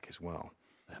payback as well.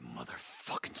 That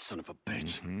motherfucking son of a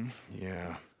bitch.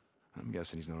 Yeah. I'm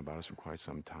guessing he's known about us for quite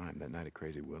some time. That night at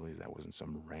Crazy Willie's, that wasn't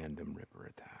some random Ripper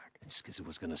attack. And Skizzy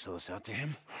was gonna sell us out to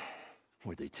him?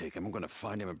 Where'd they take him? I'm gonna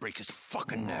find him and break his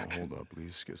fucking neck. Hold up,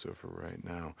 please, Schizo, for right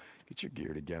now. Get your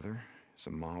gear together.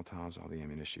 Some Molotovs, all the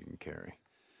ammunition you can carry.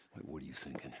 Wait, what are you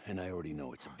thinking? And I already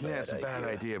know it's a bad idea. Yeah, it's a bad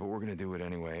idea, but we're gonna do it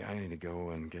anyway. I need to go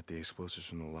and get the explosives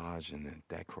from the lodge and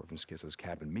that cord from Schizo's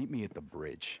cabin. Meet me at the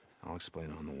bridge. I'll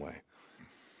explain on the way.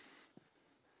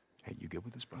 Hey, you good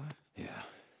with this, brother? Yeah.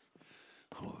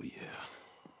 Oh, yeah.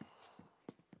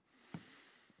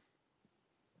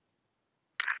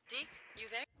 Deke, you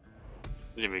there?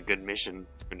 This is gonna be a good mission.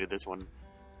 We're gonna do this one.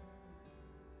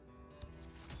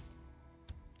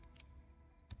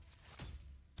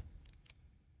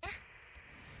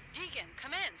 Deacon,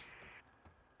 come in.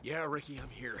 Yeah, Ricky, I'm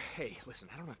here. Hey, listen,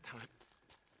 I don't have time.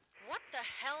 What the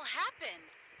hell happened?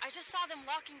 I just saw them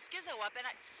locking Schizo up and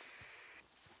I...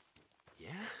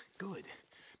 Yeah? Good.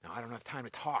 Now, I don't have time to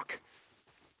talk.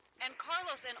 And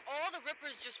Carlos and all the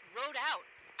Rippers just rode out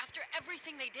after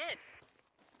everything they did.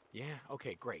 Yeah?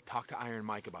 Okay, great. Talk to Iron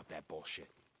Mike about that bullshit.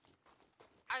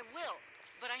 I will,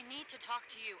 but I need to talk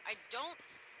to you. I don't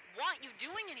want you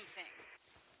doing anything.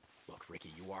 Look,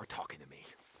 Ricky, you are talking to me.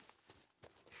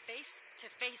 Face to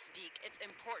face, Deke. It's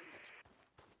important.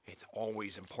 It's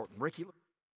always important. Ricky...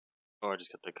 Oh, I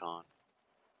just got the con.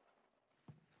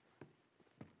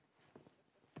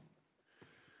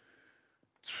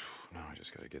 No, I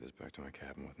just gotta get this back to my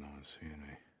cabin with no one seeing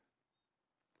me.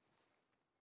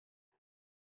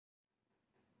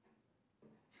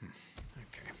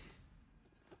 Okay.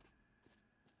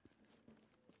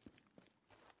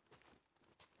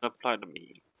 Apply to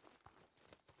me.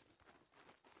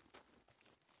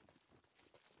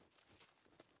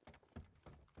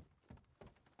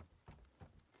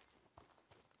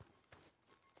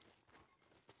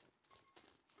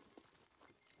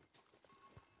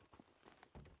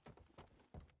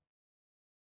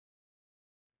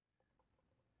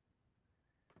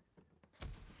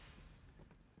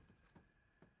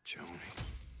 Joni,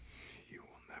 you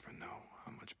will never know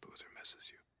how much Boozer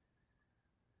misses you.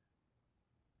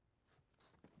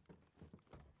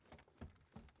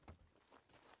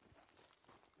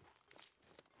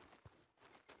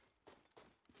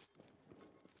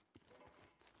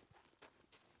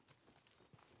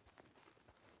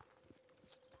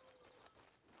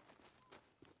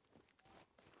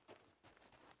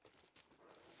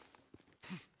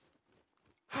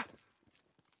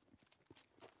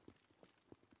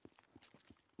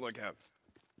 Look out.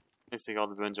 I think all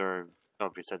the bones are.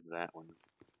 Oh, besides that one.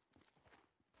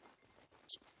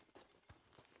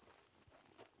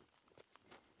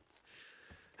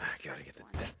 I gotta get the.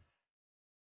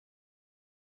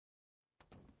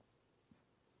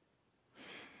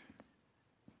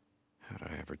 How'd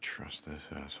I ever trust this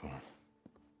asshole?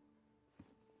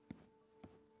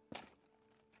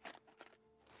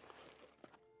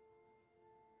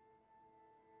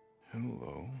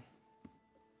 Hello.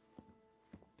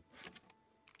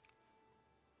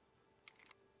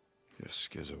 Guess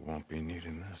Skizzo won't be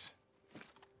needing this.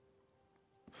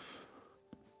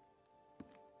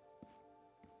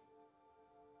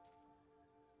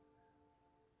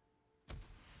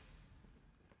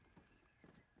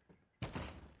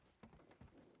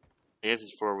 I guess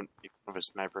it's for when if you have a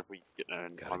sniper. If we get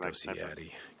an Gotta go automatic see sniper.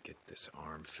 Addie. Get this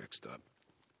arm fixed up.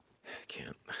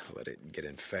 Can't let it get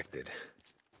infected.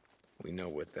 We know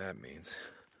what that means.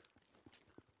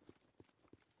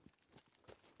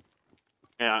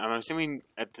 Yeah, I'm assuming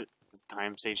at this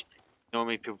time stage,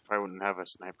 normally people probably wouldn't have a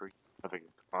sniper, have like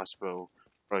a crossbow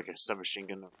or like a submachine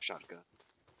gun or a shotgun.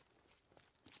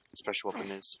 Special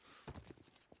weapon is,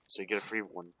 so you get a free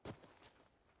one.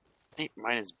 I think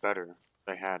mine is better than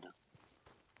I had.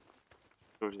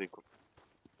 Go to the equipment.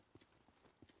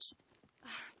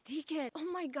 Deacon!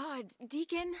 Oh my god,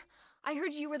 Deacon! I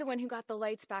heard you were the one who got the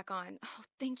lights back on. Oh,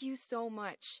 thank you so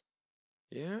much.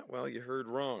 Yeah, well, you heard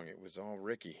wrong. It was all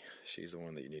Ricky. She's the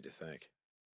one that you need to thank.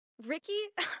 Ricky?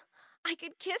 I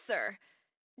could kiss her.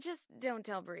 Just don't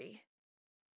tell Bree.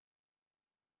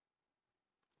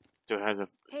 So it has a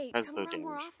Hey, has come the around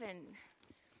more damage, often.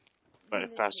 but We a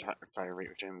miss fast you. fire rate,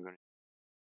 which I'm going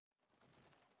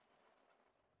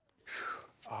to.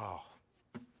 Oh.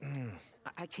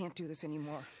 I can't do this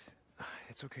anymore.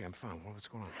 It's okay, I'm fine. What's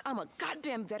going on? I'm a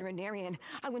goddamn veterinarian.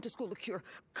 I went to school to cure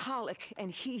colic and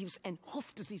heaves and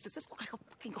hoof disease. Does this look like a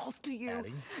fucking hoof to you?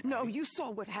 Addie? No, you saw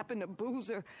what happened to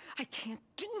Boozer. I can't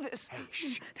do this. Hey,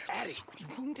 shh. There's Addie. so many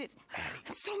wounded. Addie.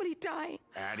 And so many dying.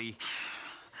 Addie.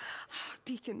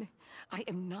 Deacon, I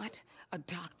am not a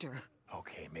doctor.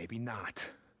 Okay, maybe not.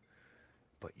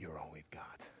 But you're all we've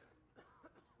got.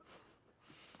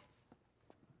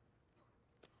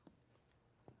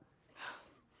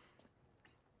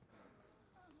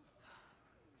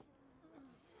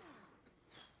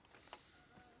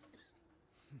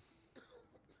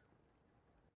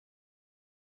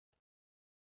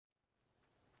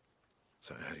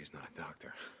 So Addie's not a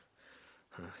doctor.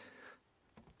 Huh?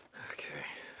 Okay,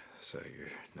 so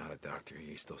you're not a doctor,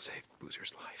 you still saved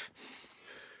Boozer's life.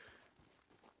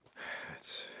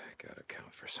 That's gotta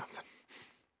count for something.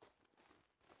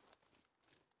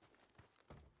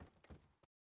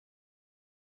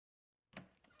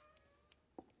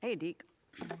 Hey, Deke.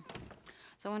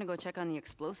 So I want to go check on the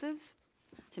explosives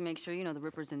to make sure, the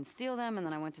Rippers didn't steal them, and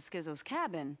then I went to Skizzo's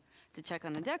cabin to check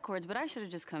on the deck cords, but I should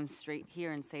have just come straight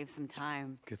here and saved some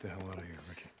time. Get the hell out of here,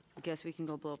 Ricky. Guess we can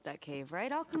go blow up that cave,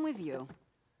 right? I'll come with you.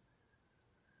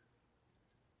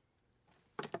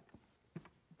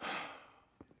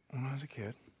 When I was a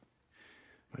kid,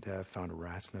 my dad found a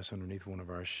rat's nest underneath one of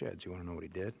our sheds. You want to know what he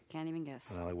did? Can't even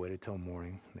guess. Well, I waited till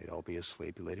morning. They'd all be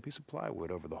asleep. He laid a piece of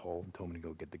plywood over the hole and told me to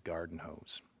go get the garden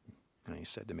hose. And he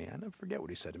said to me, I never forget what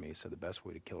he said to me. He said the best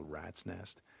way to kill a rat's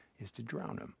nest is to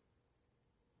drown him.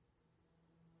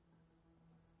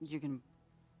 You're gonna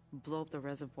blow up the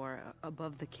reservoir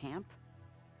above the camp?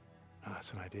 Oh,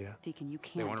 that's an idea. Deacon, you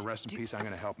can't. They want to rest in peace. I'm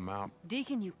going to help them out.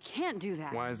 Deacon, you can't do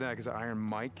that. Why is that? Because of Iron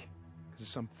Mike? Because of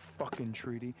some fucking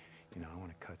treaty? I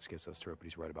want to cut Skizzo's throat, but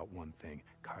he's right about one thing.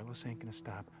 Carlos ain't going to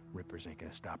stop. Rippers ain't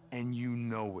going to stop. And you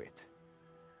know it.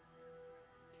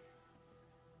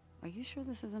 Are you sure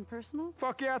this isn't personal?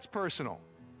 Fuck yeah, it's personal.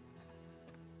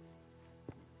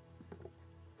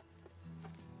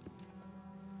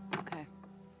 Okay.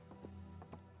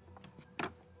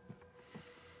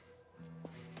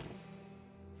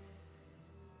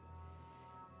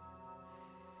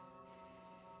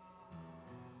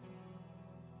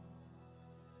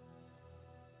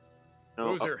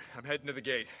 No, Boozer, I'm heading to the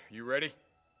gate. You ready?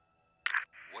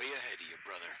 Way ahead of you,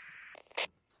 brother.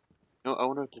 No, I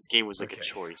wonder if this game was like Okay, a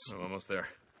choice. I'm almost there.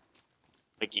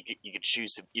 Like you could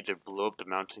choose to either blow up the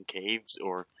mountain caves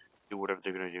or do whatever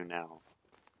they're gonna do now.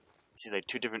 See, like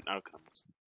two different outcomes.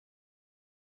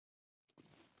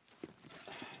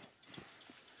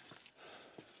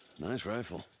 Nice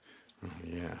rifle. Oh,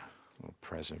 yeah, a little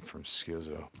present from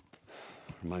Schizo.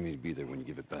 Remind me to be there when you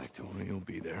give it back to him. Well, you'll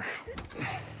be there.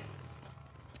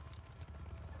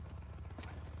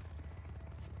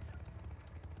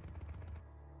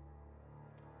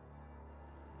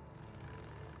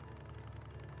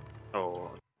 Oh,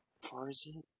 how far is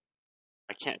it?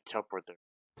 I can't teleport there.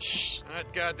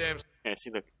 That goddamn. Yeah,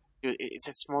 see, look, it's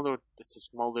a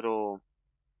small little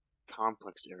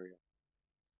complex area.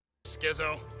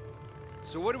 Schizo.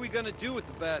 So what are we gonna do with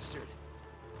the bastard?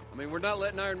 I mean, we're not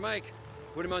letting Iron Mike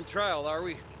put him on trial, are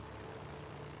we?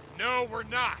 No, we're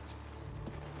not.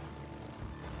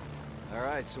 All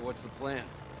right, so what's the plan?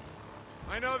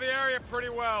 I know the area pretty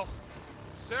well.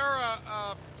 Sarah,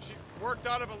 she worked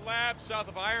out of a lab south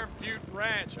of Iron Butte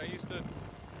Ranch. I used to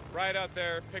ride out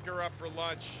there, pick her up for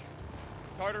lunch.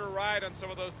 Taught her to ride on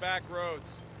some of those back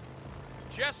roads.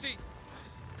 Jesse,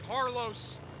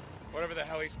 Carlos, whatever the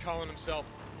hell he's calling himself,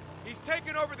 he's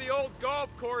taken over the old golf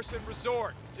course and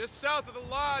resort. Just south of the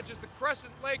lodge is the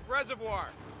Crescent Lake Reservoir.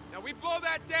 Now, we blow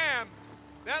that dam,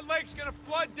 that lake's gonna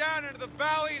flood down into the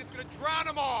valley and it's gonna drown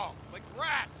them all, like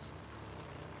rats.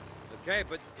 Okay,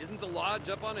 but isn't the lodge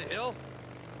up on a hill?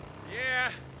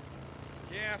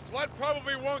 Yeah, flood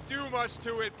probably won't do much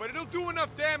to it, but it'll do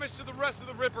enough damage to the rest of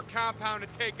the Ripper compound to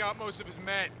take out most of his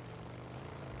men.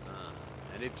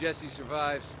 And if Jesse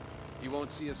survives, he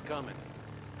won't see us coming.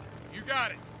 You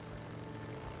got it.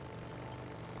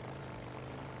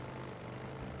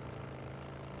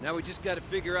 Now we just gotta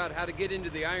figure out how to get into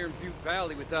the Iron Butte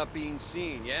Valley without being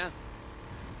seen, yeah?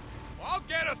 Well, I'll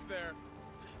get us there.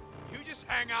 You just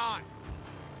hang on.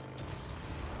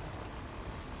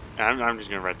 I'm just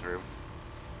gonna ride through.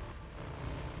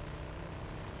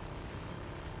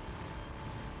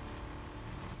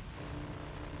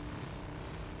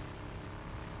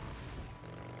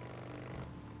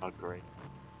 Oh, great.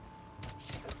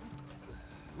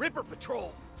 Ripper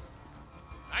Patrol!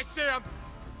 I see him!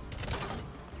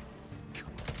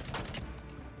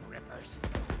 Rippers.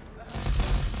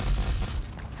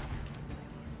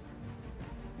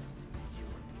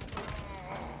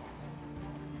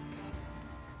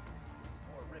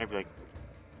 Maybe like...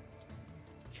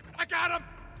 Damn it, I got him!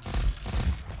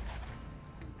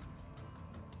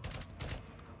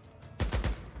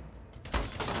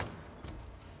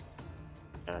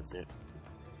 Yeah, that's it.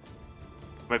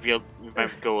 We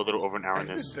might go a little over an hour in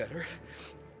this. Better.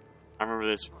 I remember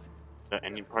this. The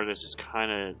ending part of this was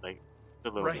kind of like a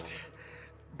little. Right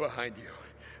behind you.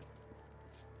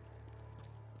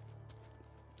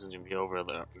 It's gonna be over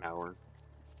an hour.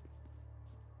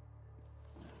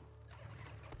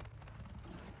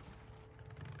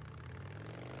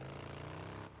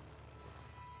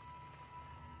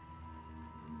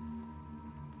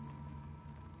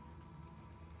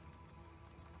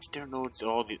 Stair nodes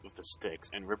all with the sticks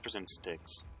and represent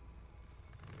sticks.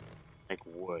 Like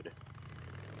wood.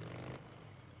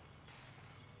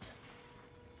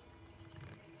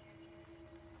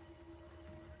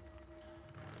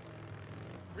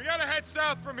 We gotta head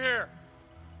south from here.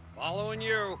 Following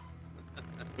you. Look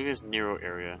at this Nero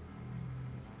area.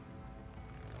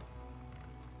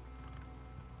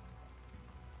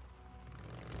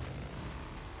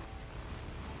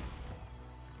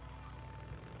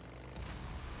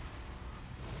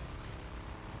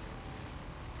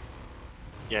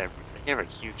 Yeah, they have a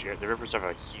huge area. The rivers have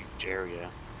a huge area.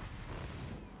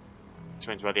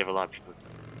 Explains why they have a lot of people.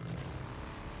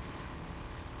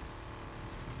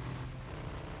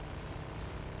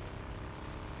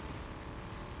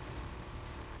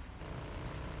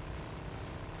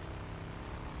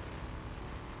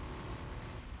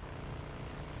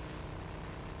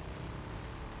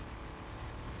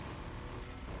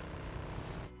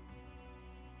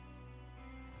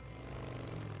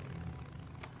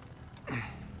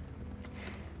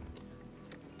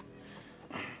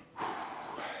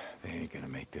 They ain't gonna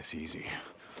make this easy.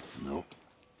 No.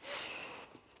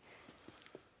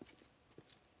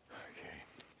 Okay.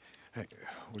 Hey,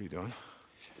 what are you doing?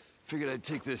 Figured I'd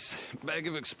take this bag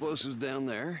of explosives down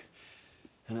there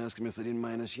and ask them if they didn't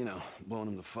mind us, you know, blowing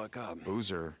them the fuck up.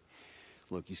 Boozer.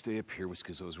 Look, you stay up here with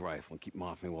Schizo's rifle and keep him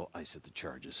off me while I set the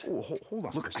charges. Oh, hold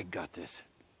on. Look, I got this.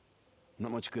 I'm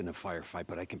not much good in a firefight,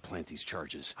 but I can plant these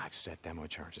charges. I've set demo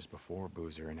charges before,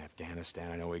 Boozer, in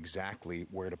Afghanistan. I know exactly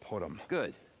where to put them.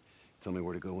 Good. Tell me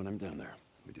where to go when I'm down there.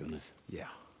 We doing this? Yeah.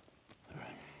 All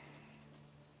right.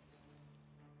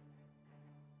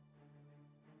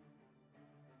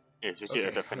 Yes, we see Okay,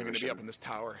 the I'm gonna definition. be up in this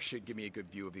tower. Should give me a good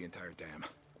view of the entire dam.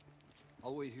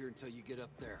 I'll wait here until you get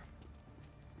up there.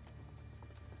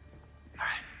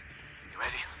 Alright, you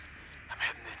ready? I'm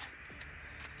heading in.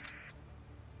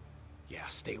 Yeah,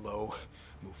 stay low,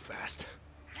 move fast.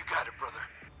 You got it, brother.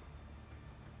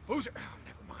 Boozer! Oh,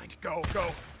 never mind. Go,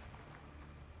 go.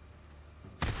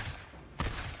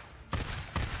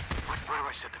 Where do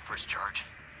I set the first charge?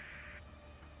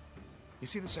 You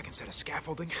see the second set of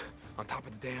scaffolding on top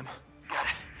of the dam? Got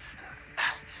it.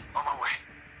 On my way.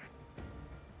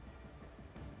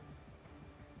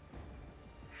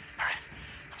 Alright,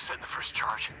 I'm setting the first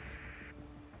charge.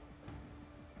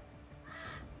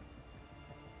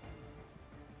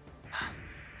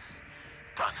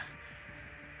 Done.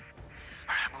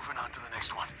 Alright, moving on to the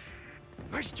next one.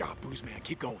 Nice job, Booze Man.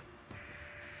 Keep going.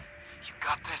 You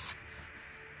got this.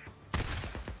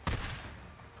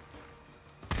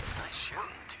 Nice shooting,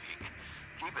 Teague.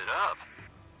 Keep it up.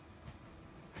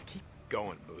 Keep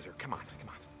going, Boozer. Come on, come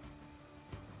on.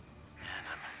 And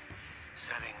I'm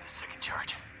setting the second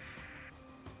charge.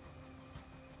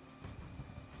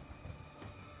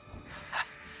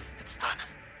 It's done.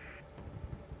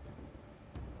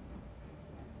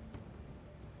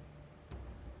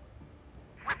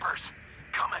 Rippers,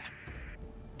 coming.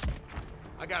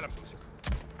 I got him, Boozer.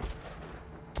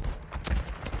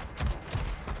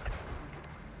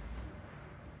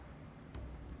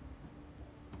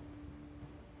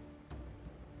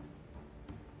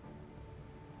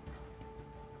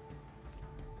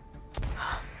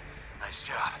 Nice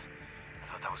job.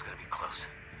 I thought that was gonna be close.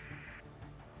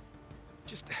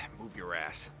 Just move your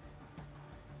ass.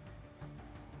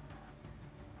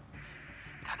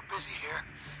 Kinda busy here.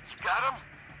 You got him?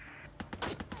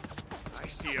 I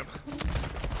see him.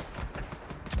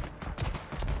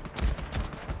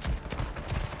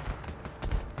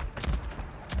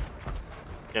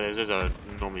 Yeah, those are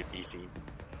normally beefy.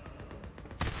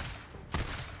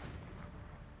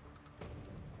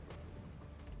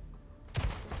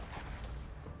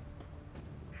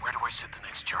 Where do I set the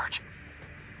next charge?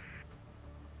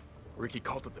 Ricky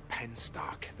called it the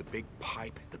penstock, the big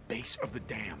pipe, the base of the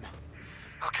dam.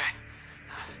 Okay.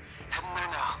 Heading there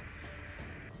now.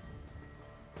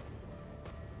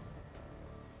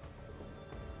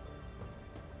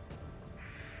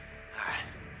 Alright.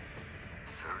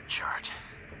 Third charge.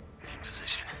 In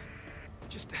position.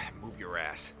 Just move your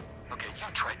ass. Okay, you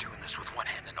try doing this with one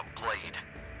hand and a blade.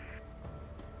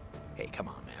 Hey, come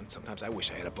on, man. Sometimes I wish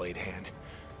I had a blade hand.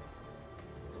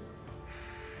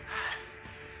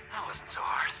 That wasn't so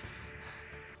hard.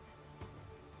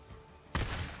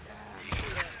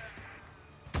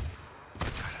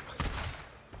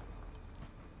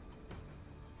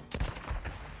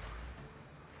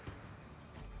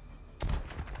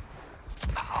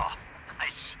 Oh,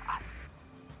 nice shot.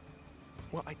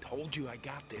 Well, I told you I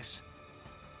got this.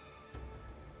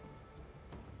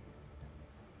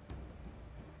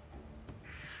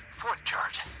 Fourth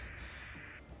charge.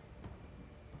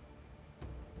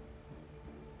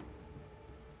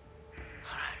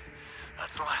 Alright,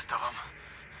 that's the last of them.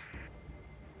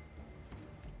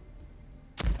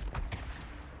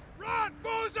 Run,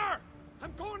 Boozer!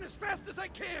 I'm going as fast as I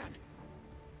can!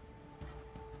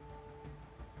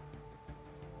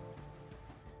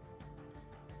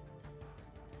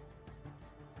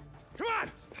 Come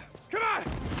on! Come on!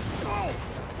 Oh!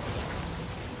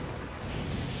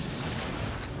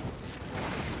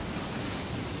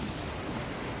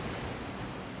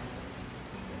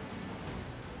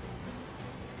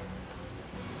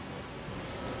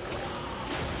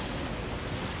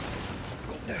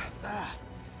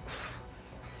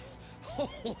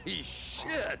 Holy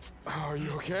shit! Are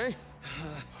you okay?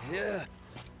 Yeah.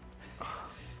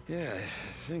 Yeah, I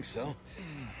think so.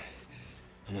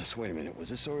 Unless, wait a minute, was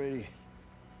this already...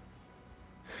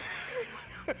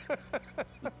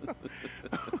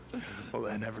 Well,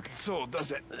 that never consoled,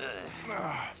 does it?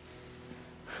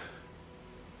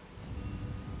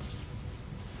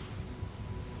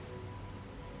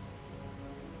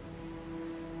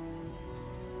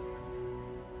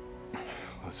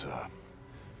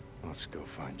 Let's go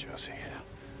find Jesse.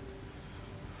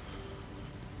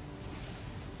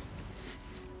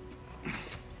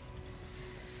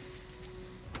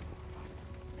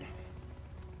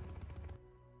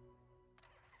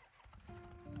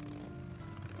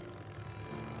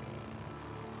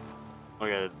 Oh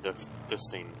yeah, this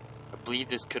thing. I believe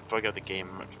this could bug out the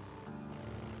game much.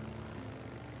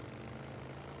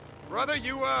 Brother,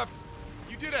 you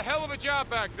did a hell of a job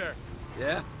back there.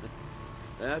 Yeah?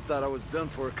 I thought I was done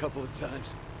for a couple of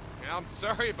times. Yeah, I'm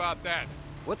sorry about that.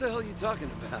 What the hell are you talking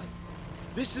about?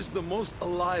 This is the most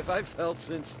alive I've felt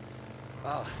since...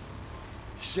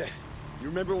 Shit. You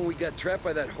remember when we got trapped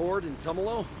by that horde in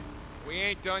Tumalo? We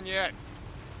ain't done yet.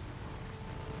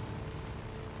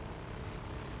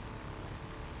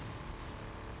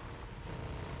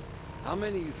 How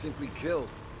many you think we killed?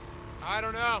 I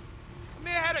don't know. They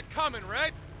had it coming,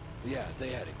 right? Yeah, they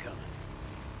had it coming.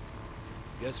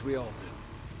 Guess we all do.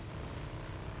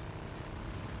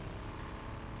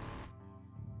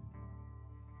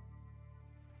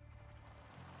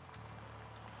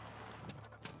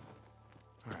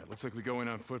 All right, looks like we go in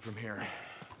on foot from here.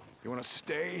 You want to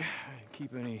stay?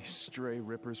 Keep any stray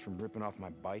rippers from ripping off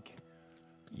my bike?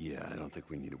 Yeah, I don't think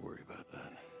we need to worry about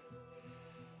that.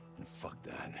 And fuck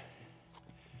that.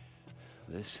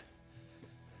 This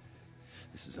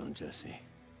is on Jesse.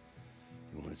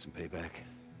 You wanted some payback?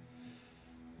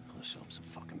 I'll show him some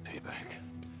fucking payback.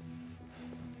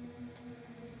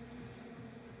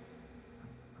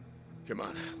 Come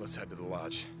on, let's head to the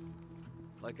lodge.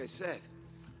 Like I said,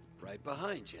 right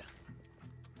behind you.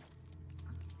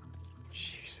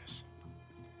 Jesus.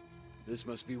 This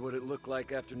must be what it looked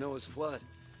like after Noah's flood.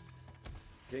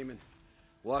 Came and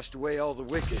washed away all the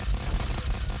wicked.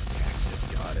 Yeah,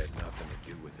 except God had nothing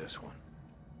to do with this one.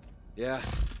 Yeah.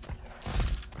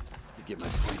 You get my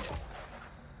point.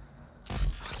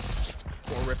 Oh, shit.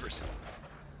 More rippers.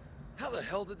 How the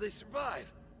hell did they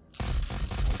survive?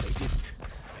 They didn't.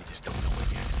 They just don't know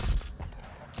it yet.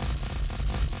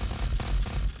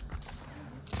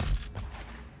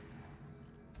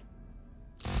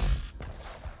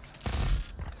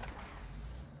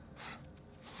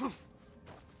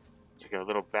 It's like a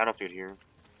little battlefield here.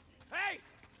 Hey!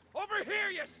 Over here,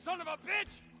 you son of a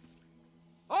bitch!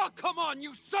 Oh, come on,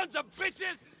 you sons of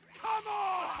bitches! Come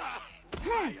on!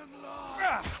 High and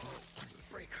low!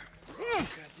 Breaker.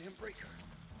 Goddamn breaker.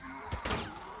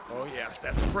 Oh yeah,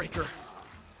 that's a breaker.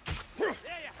 Yeah,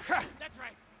 that's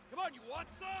right. Come on, you want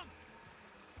some?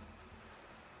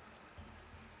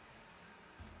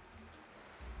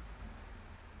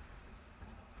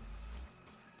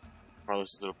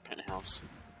 Carlos' little penthouse.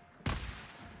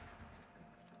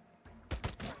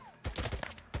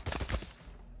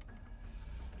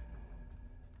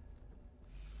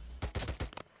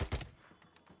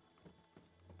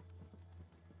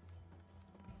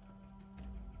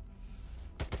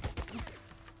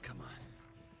 Come on.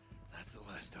 That's the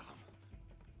last of them.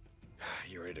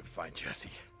 You ready to find Jesse?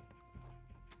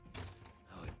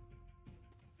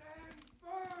 Stand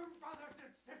firm, brothers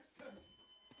and sisters!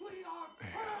 We are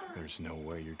burned! There's no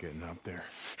way you're getting up there.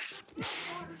 Orders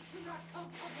do not come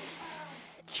from the town!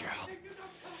 Joe. They do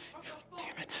not come from the false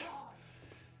Damn it. God.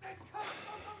 They come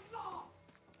from the lost!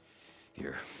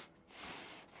 Here.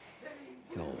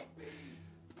 They No. will be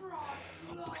brought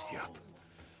I'll boost you up.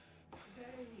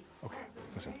 They Okay,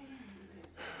 listen.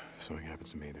 If something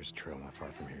happens to me, there's a trail not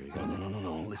far from here. You No, got no, no, no,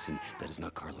 no. Listen, that is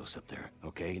not Carlos up there,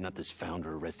 okay? Not this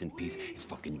founder, rest in peace. It's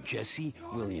fucking Jesse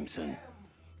Williamson.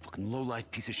 Fucking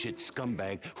low-life piece of shit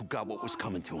scumbag who got what was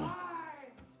coming to him.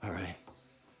 All right?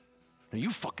 Now you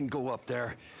fucking go up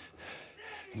there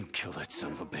and you kill that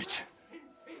son of a bitch.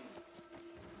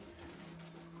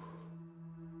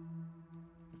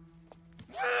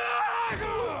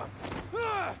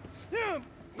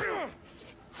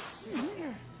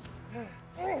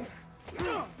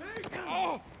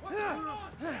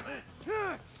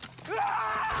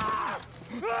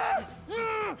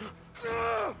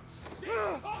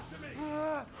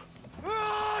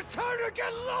 Time to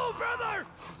get low, brother!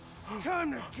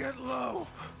 Time to get low.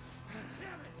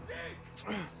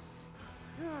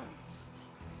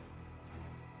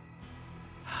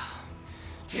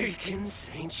 Deacon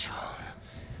St. John,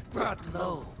 brought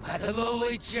low by the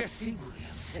lowly Jesse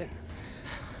Williamson.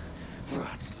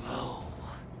 Brought low.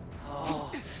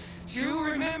 Oh, do you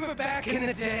remember back in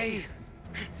the day?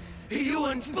 You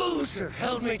and Boozer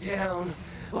held me down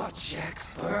while Jack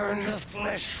burned the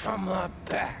flesh from my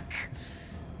back.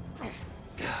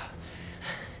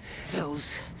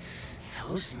 Those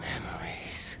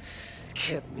memories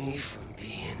kept me from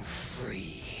being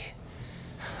free.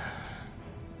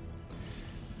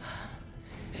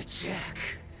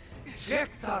 Jack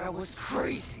thought I was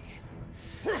crazy.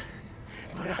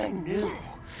 But I knew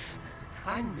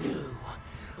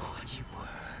what you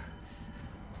were.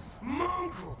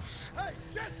 Mongrels! Hey,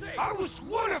 Jesse! I was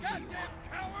one of you!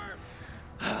 Coward!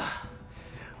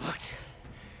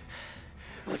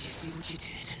 But you see what you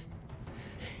did?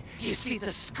 You see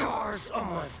the scars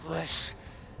on my flesh?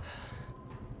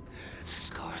 The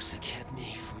scars that kept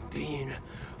me from being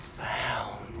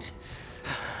found.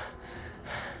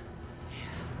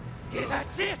 Yeah,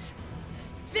 that's it!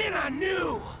 Then I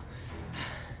knew!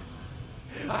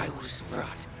 I was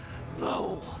brought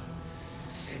low,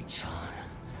 St. John.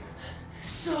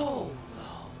 So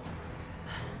low.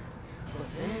 But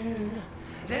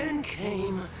then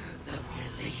came the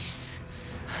release.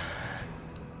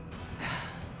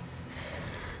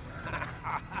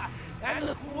 And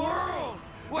the world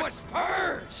was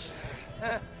purged.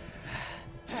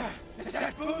 Is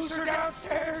that boozer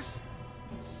downstairs?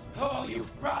 Oh,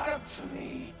 you've brought him to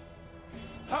me.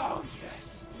 Oh,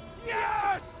 yes.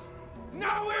 Yes!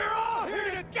 Now we're all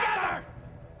here together!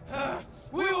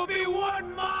 We will be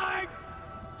one mind!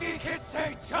 Deacon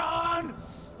St. John!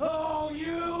 Oh,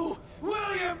 you!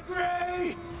 William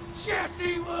Gray!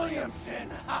 Jesse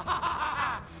Williamson!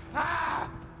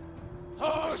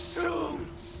 Oh, soon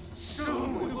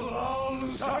we will all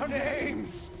lose our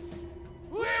names!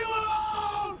 We will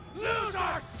all lose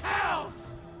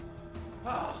ourselves!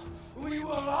 Oh, we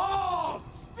will all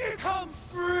become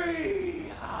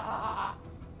free! I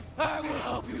will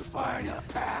help you find a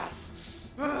path.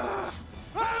 I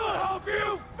will help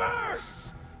you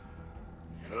first!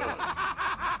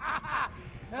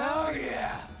 Oh,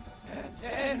 yeah. And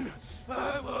then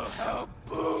I will help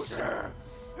Boozer.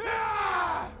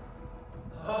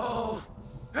 Oh,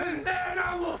 and then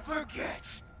I will forget.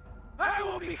 I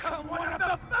will become one of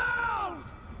the found!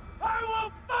 I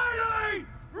will finally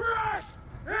rest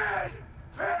in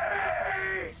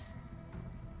peace!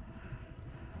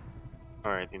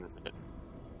 Alright, I think that's it.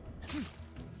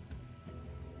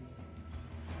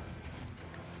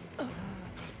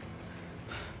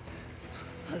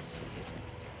 Let's see it.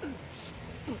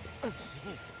 Let's see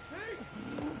it. Hey!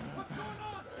 What's going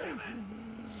on? Damn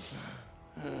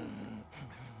it!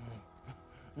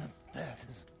 The path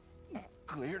is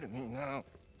clear to me now.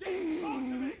 Talk to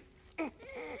me!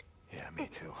 Yeah, me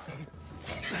too.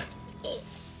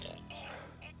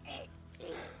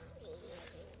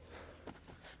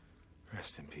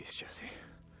 Rest in peace, Jesse.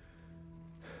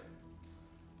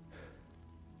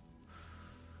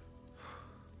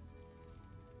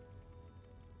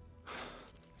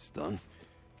 It's done?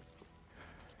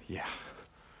 Yeah,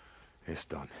 it's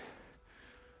done.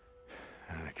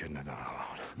 And I couldn't have done it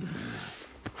alone.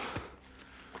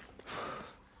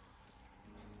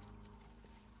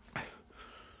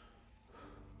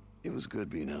 It was good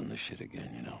being out in the shit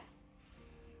again, you know?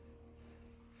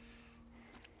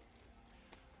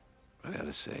 I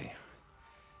gotta say,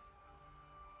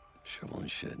 shoveling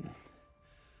shit and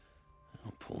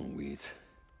pulling weeds.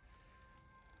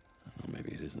 Well,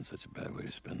 maybe it isn't such a bad way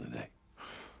to spend the day.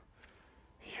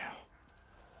 Yeah.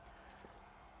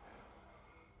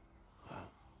 Wow.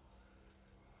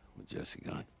 With Jesse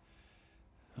gone,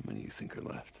 how many do you think are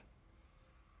left?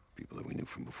 People that we knew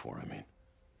from before, I mean.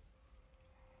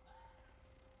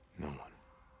 No one.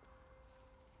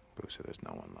 Boozer, there's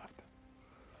no one left.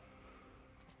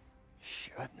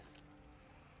 Shit.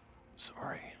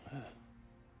 Sorry.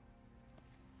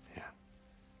 Yeah.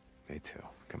 Me too.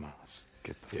 Come on, let's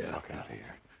get the Yeah. fuck out of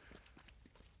here.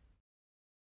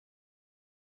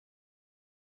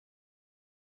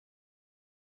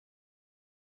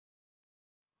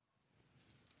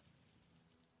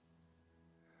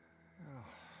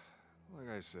 Like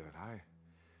I said, I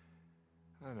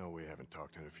know we haven't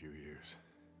talked in a few years.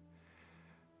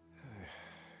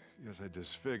 I guess I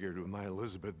just figured with my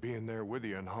Elizabeth being there with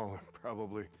you and all, there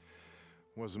probably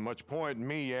wasn't much point in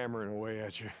me yammering away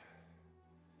at you.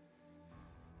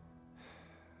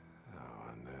 Oh,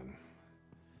 and then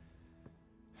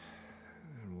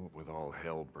what with all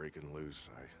hell breaking loose,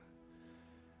 I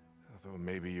thought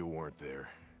maybe you weren't there.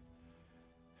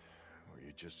 Or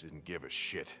you just didn't give a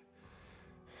shit.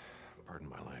 Pardon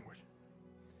my language.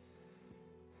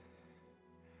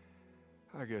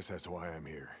 I guess that's why I'm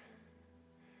here.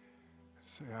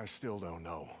 Say, I still don't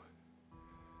know.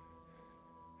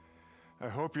 I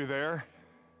hope you're there.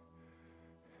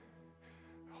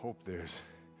 I hope there's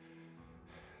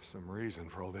some reason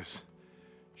for all this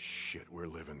shit we're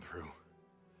living through.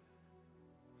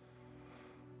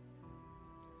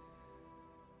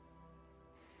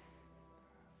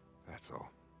 That's all.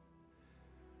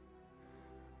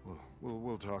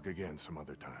 We'll talk again some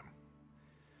other time.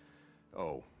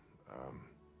 Oh,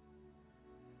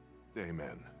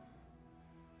 amen.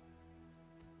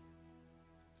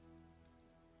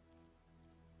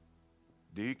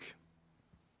 Deke?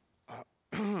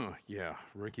 Yeah,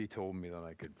 Ricky told me that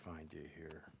I could find you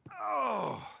here.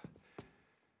 Oh!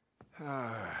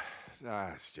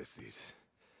 It's just these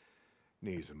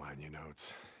knees of mine, you know.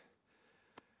 It's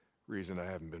reason I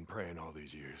haven't been praying all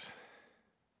these years.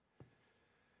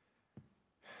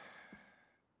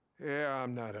 Yeah,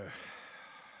 I'm not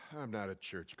a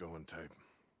church-going type.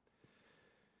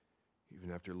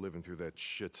 Even after living through that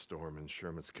shitstorm in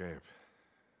Sherman's camp.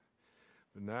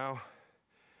 But now,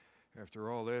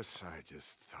 after all this, I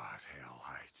just thought, hell,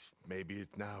 maybe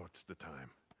now it's the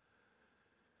time.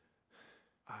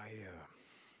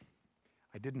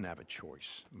 I didn't have a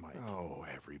choice, Mike. Oh,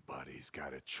 everybody's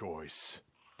got a choice,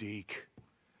 Deke.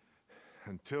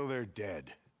 Until they're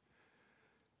dead.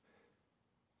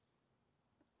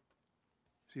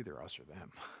 It's either us or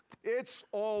them. It's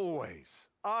always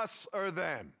us or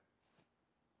them.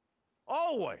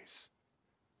 Always.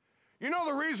 You know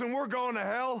the reason we're going to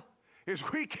hell? Is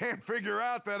we can't figure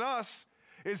out that us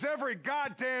is every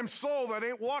goddamn soul that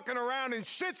ain't walking around in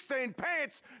shit-stained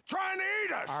pants trying to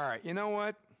eat us! All right, you know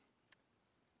what?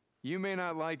 You may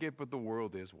not like it, but the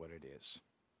world is what it is.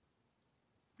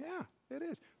 Yeah, it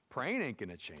is. Praying ain't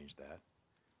gonna change that.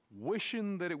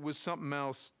 Wishing that it was something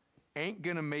else ain't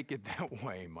gonna make it that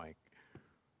way, Mike.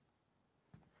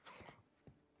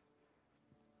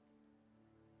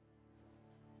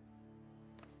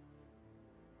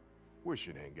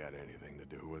 Wishing ain't got anything to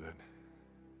do with it.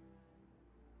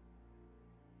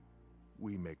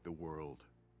 We make the world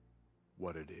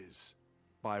what it is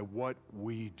by what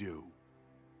we do.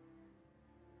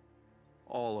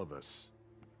 All of us.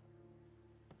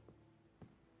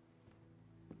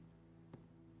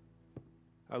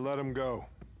 I let him go.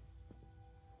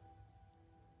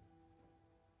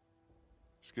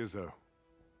 Schizo.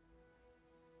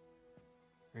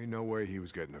 Ain't no way he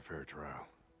was getting a fair trial.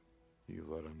 You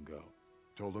let him go.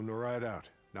 Told him to ride out,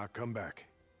 not come back.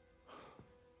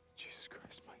 Jesus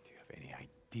Christ, Mike, do you have any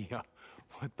idea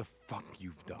what the fuck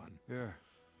you've done? Yeah.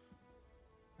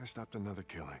 I stopped another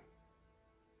killing.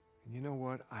 And you know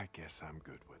what? I guess I'm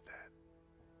good with that.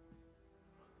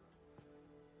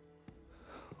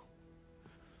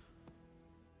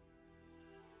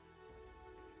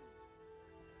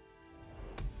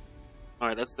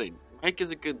 Alright, that's the thing. Mike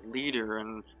is a good leader,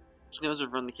 and he knows how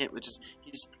to run the camp, but just,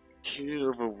 he's too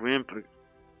of a wimp.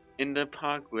 In the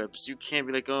apocalypse, you can't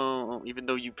be like, oh, even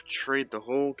though you betrayed the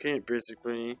whole camp,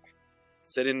 basically,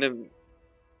 set in the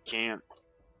camp.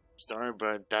 Sorry,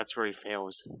 but that's where he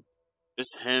fails.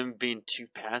 Just him being too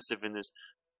passive in this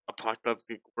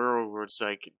apocalyptic world where it's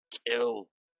like, kill,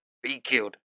 be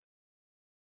killed.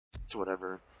 It's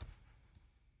whatever.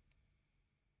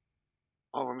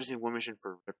 Oh, we're missing one mission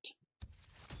for Ripped.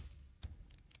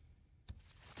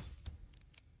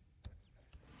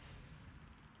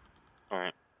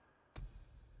 Alright.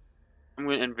 I'm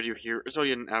gonna end video here. It's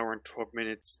already an hour and 12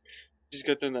 minutes. Just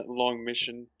got done that long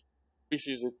mission.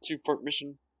 Basically, it's a 2-part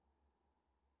mission.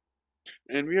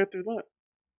 And we got through that.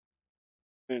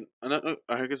 And I hope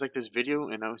you guys like this video,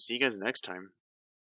 and I'll see you guys next time.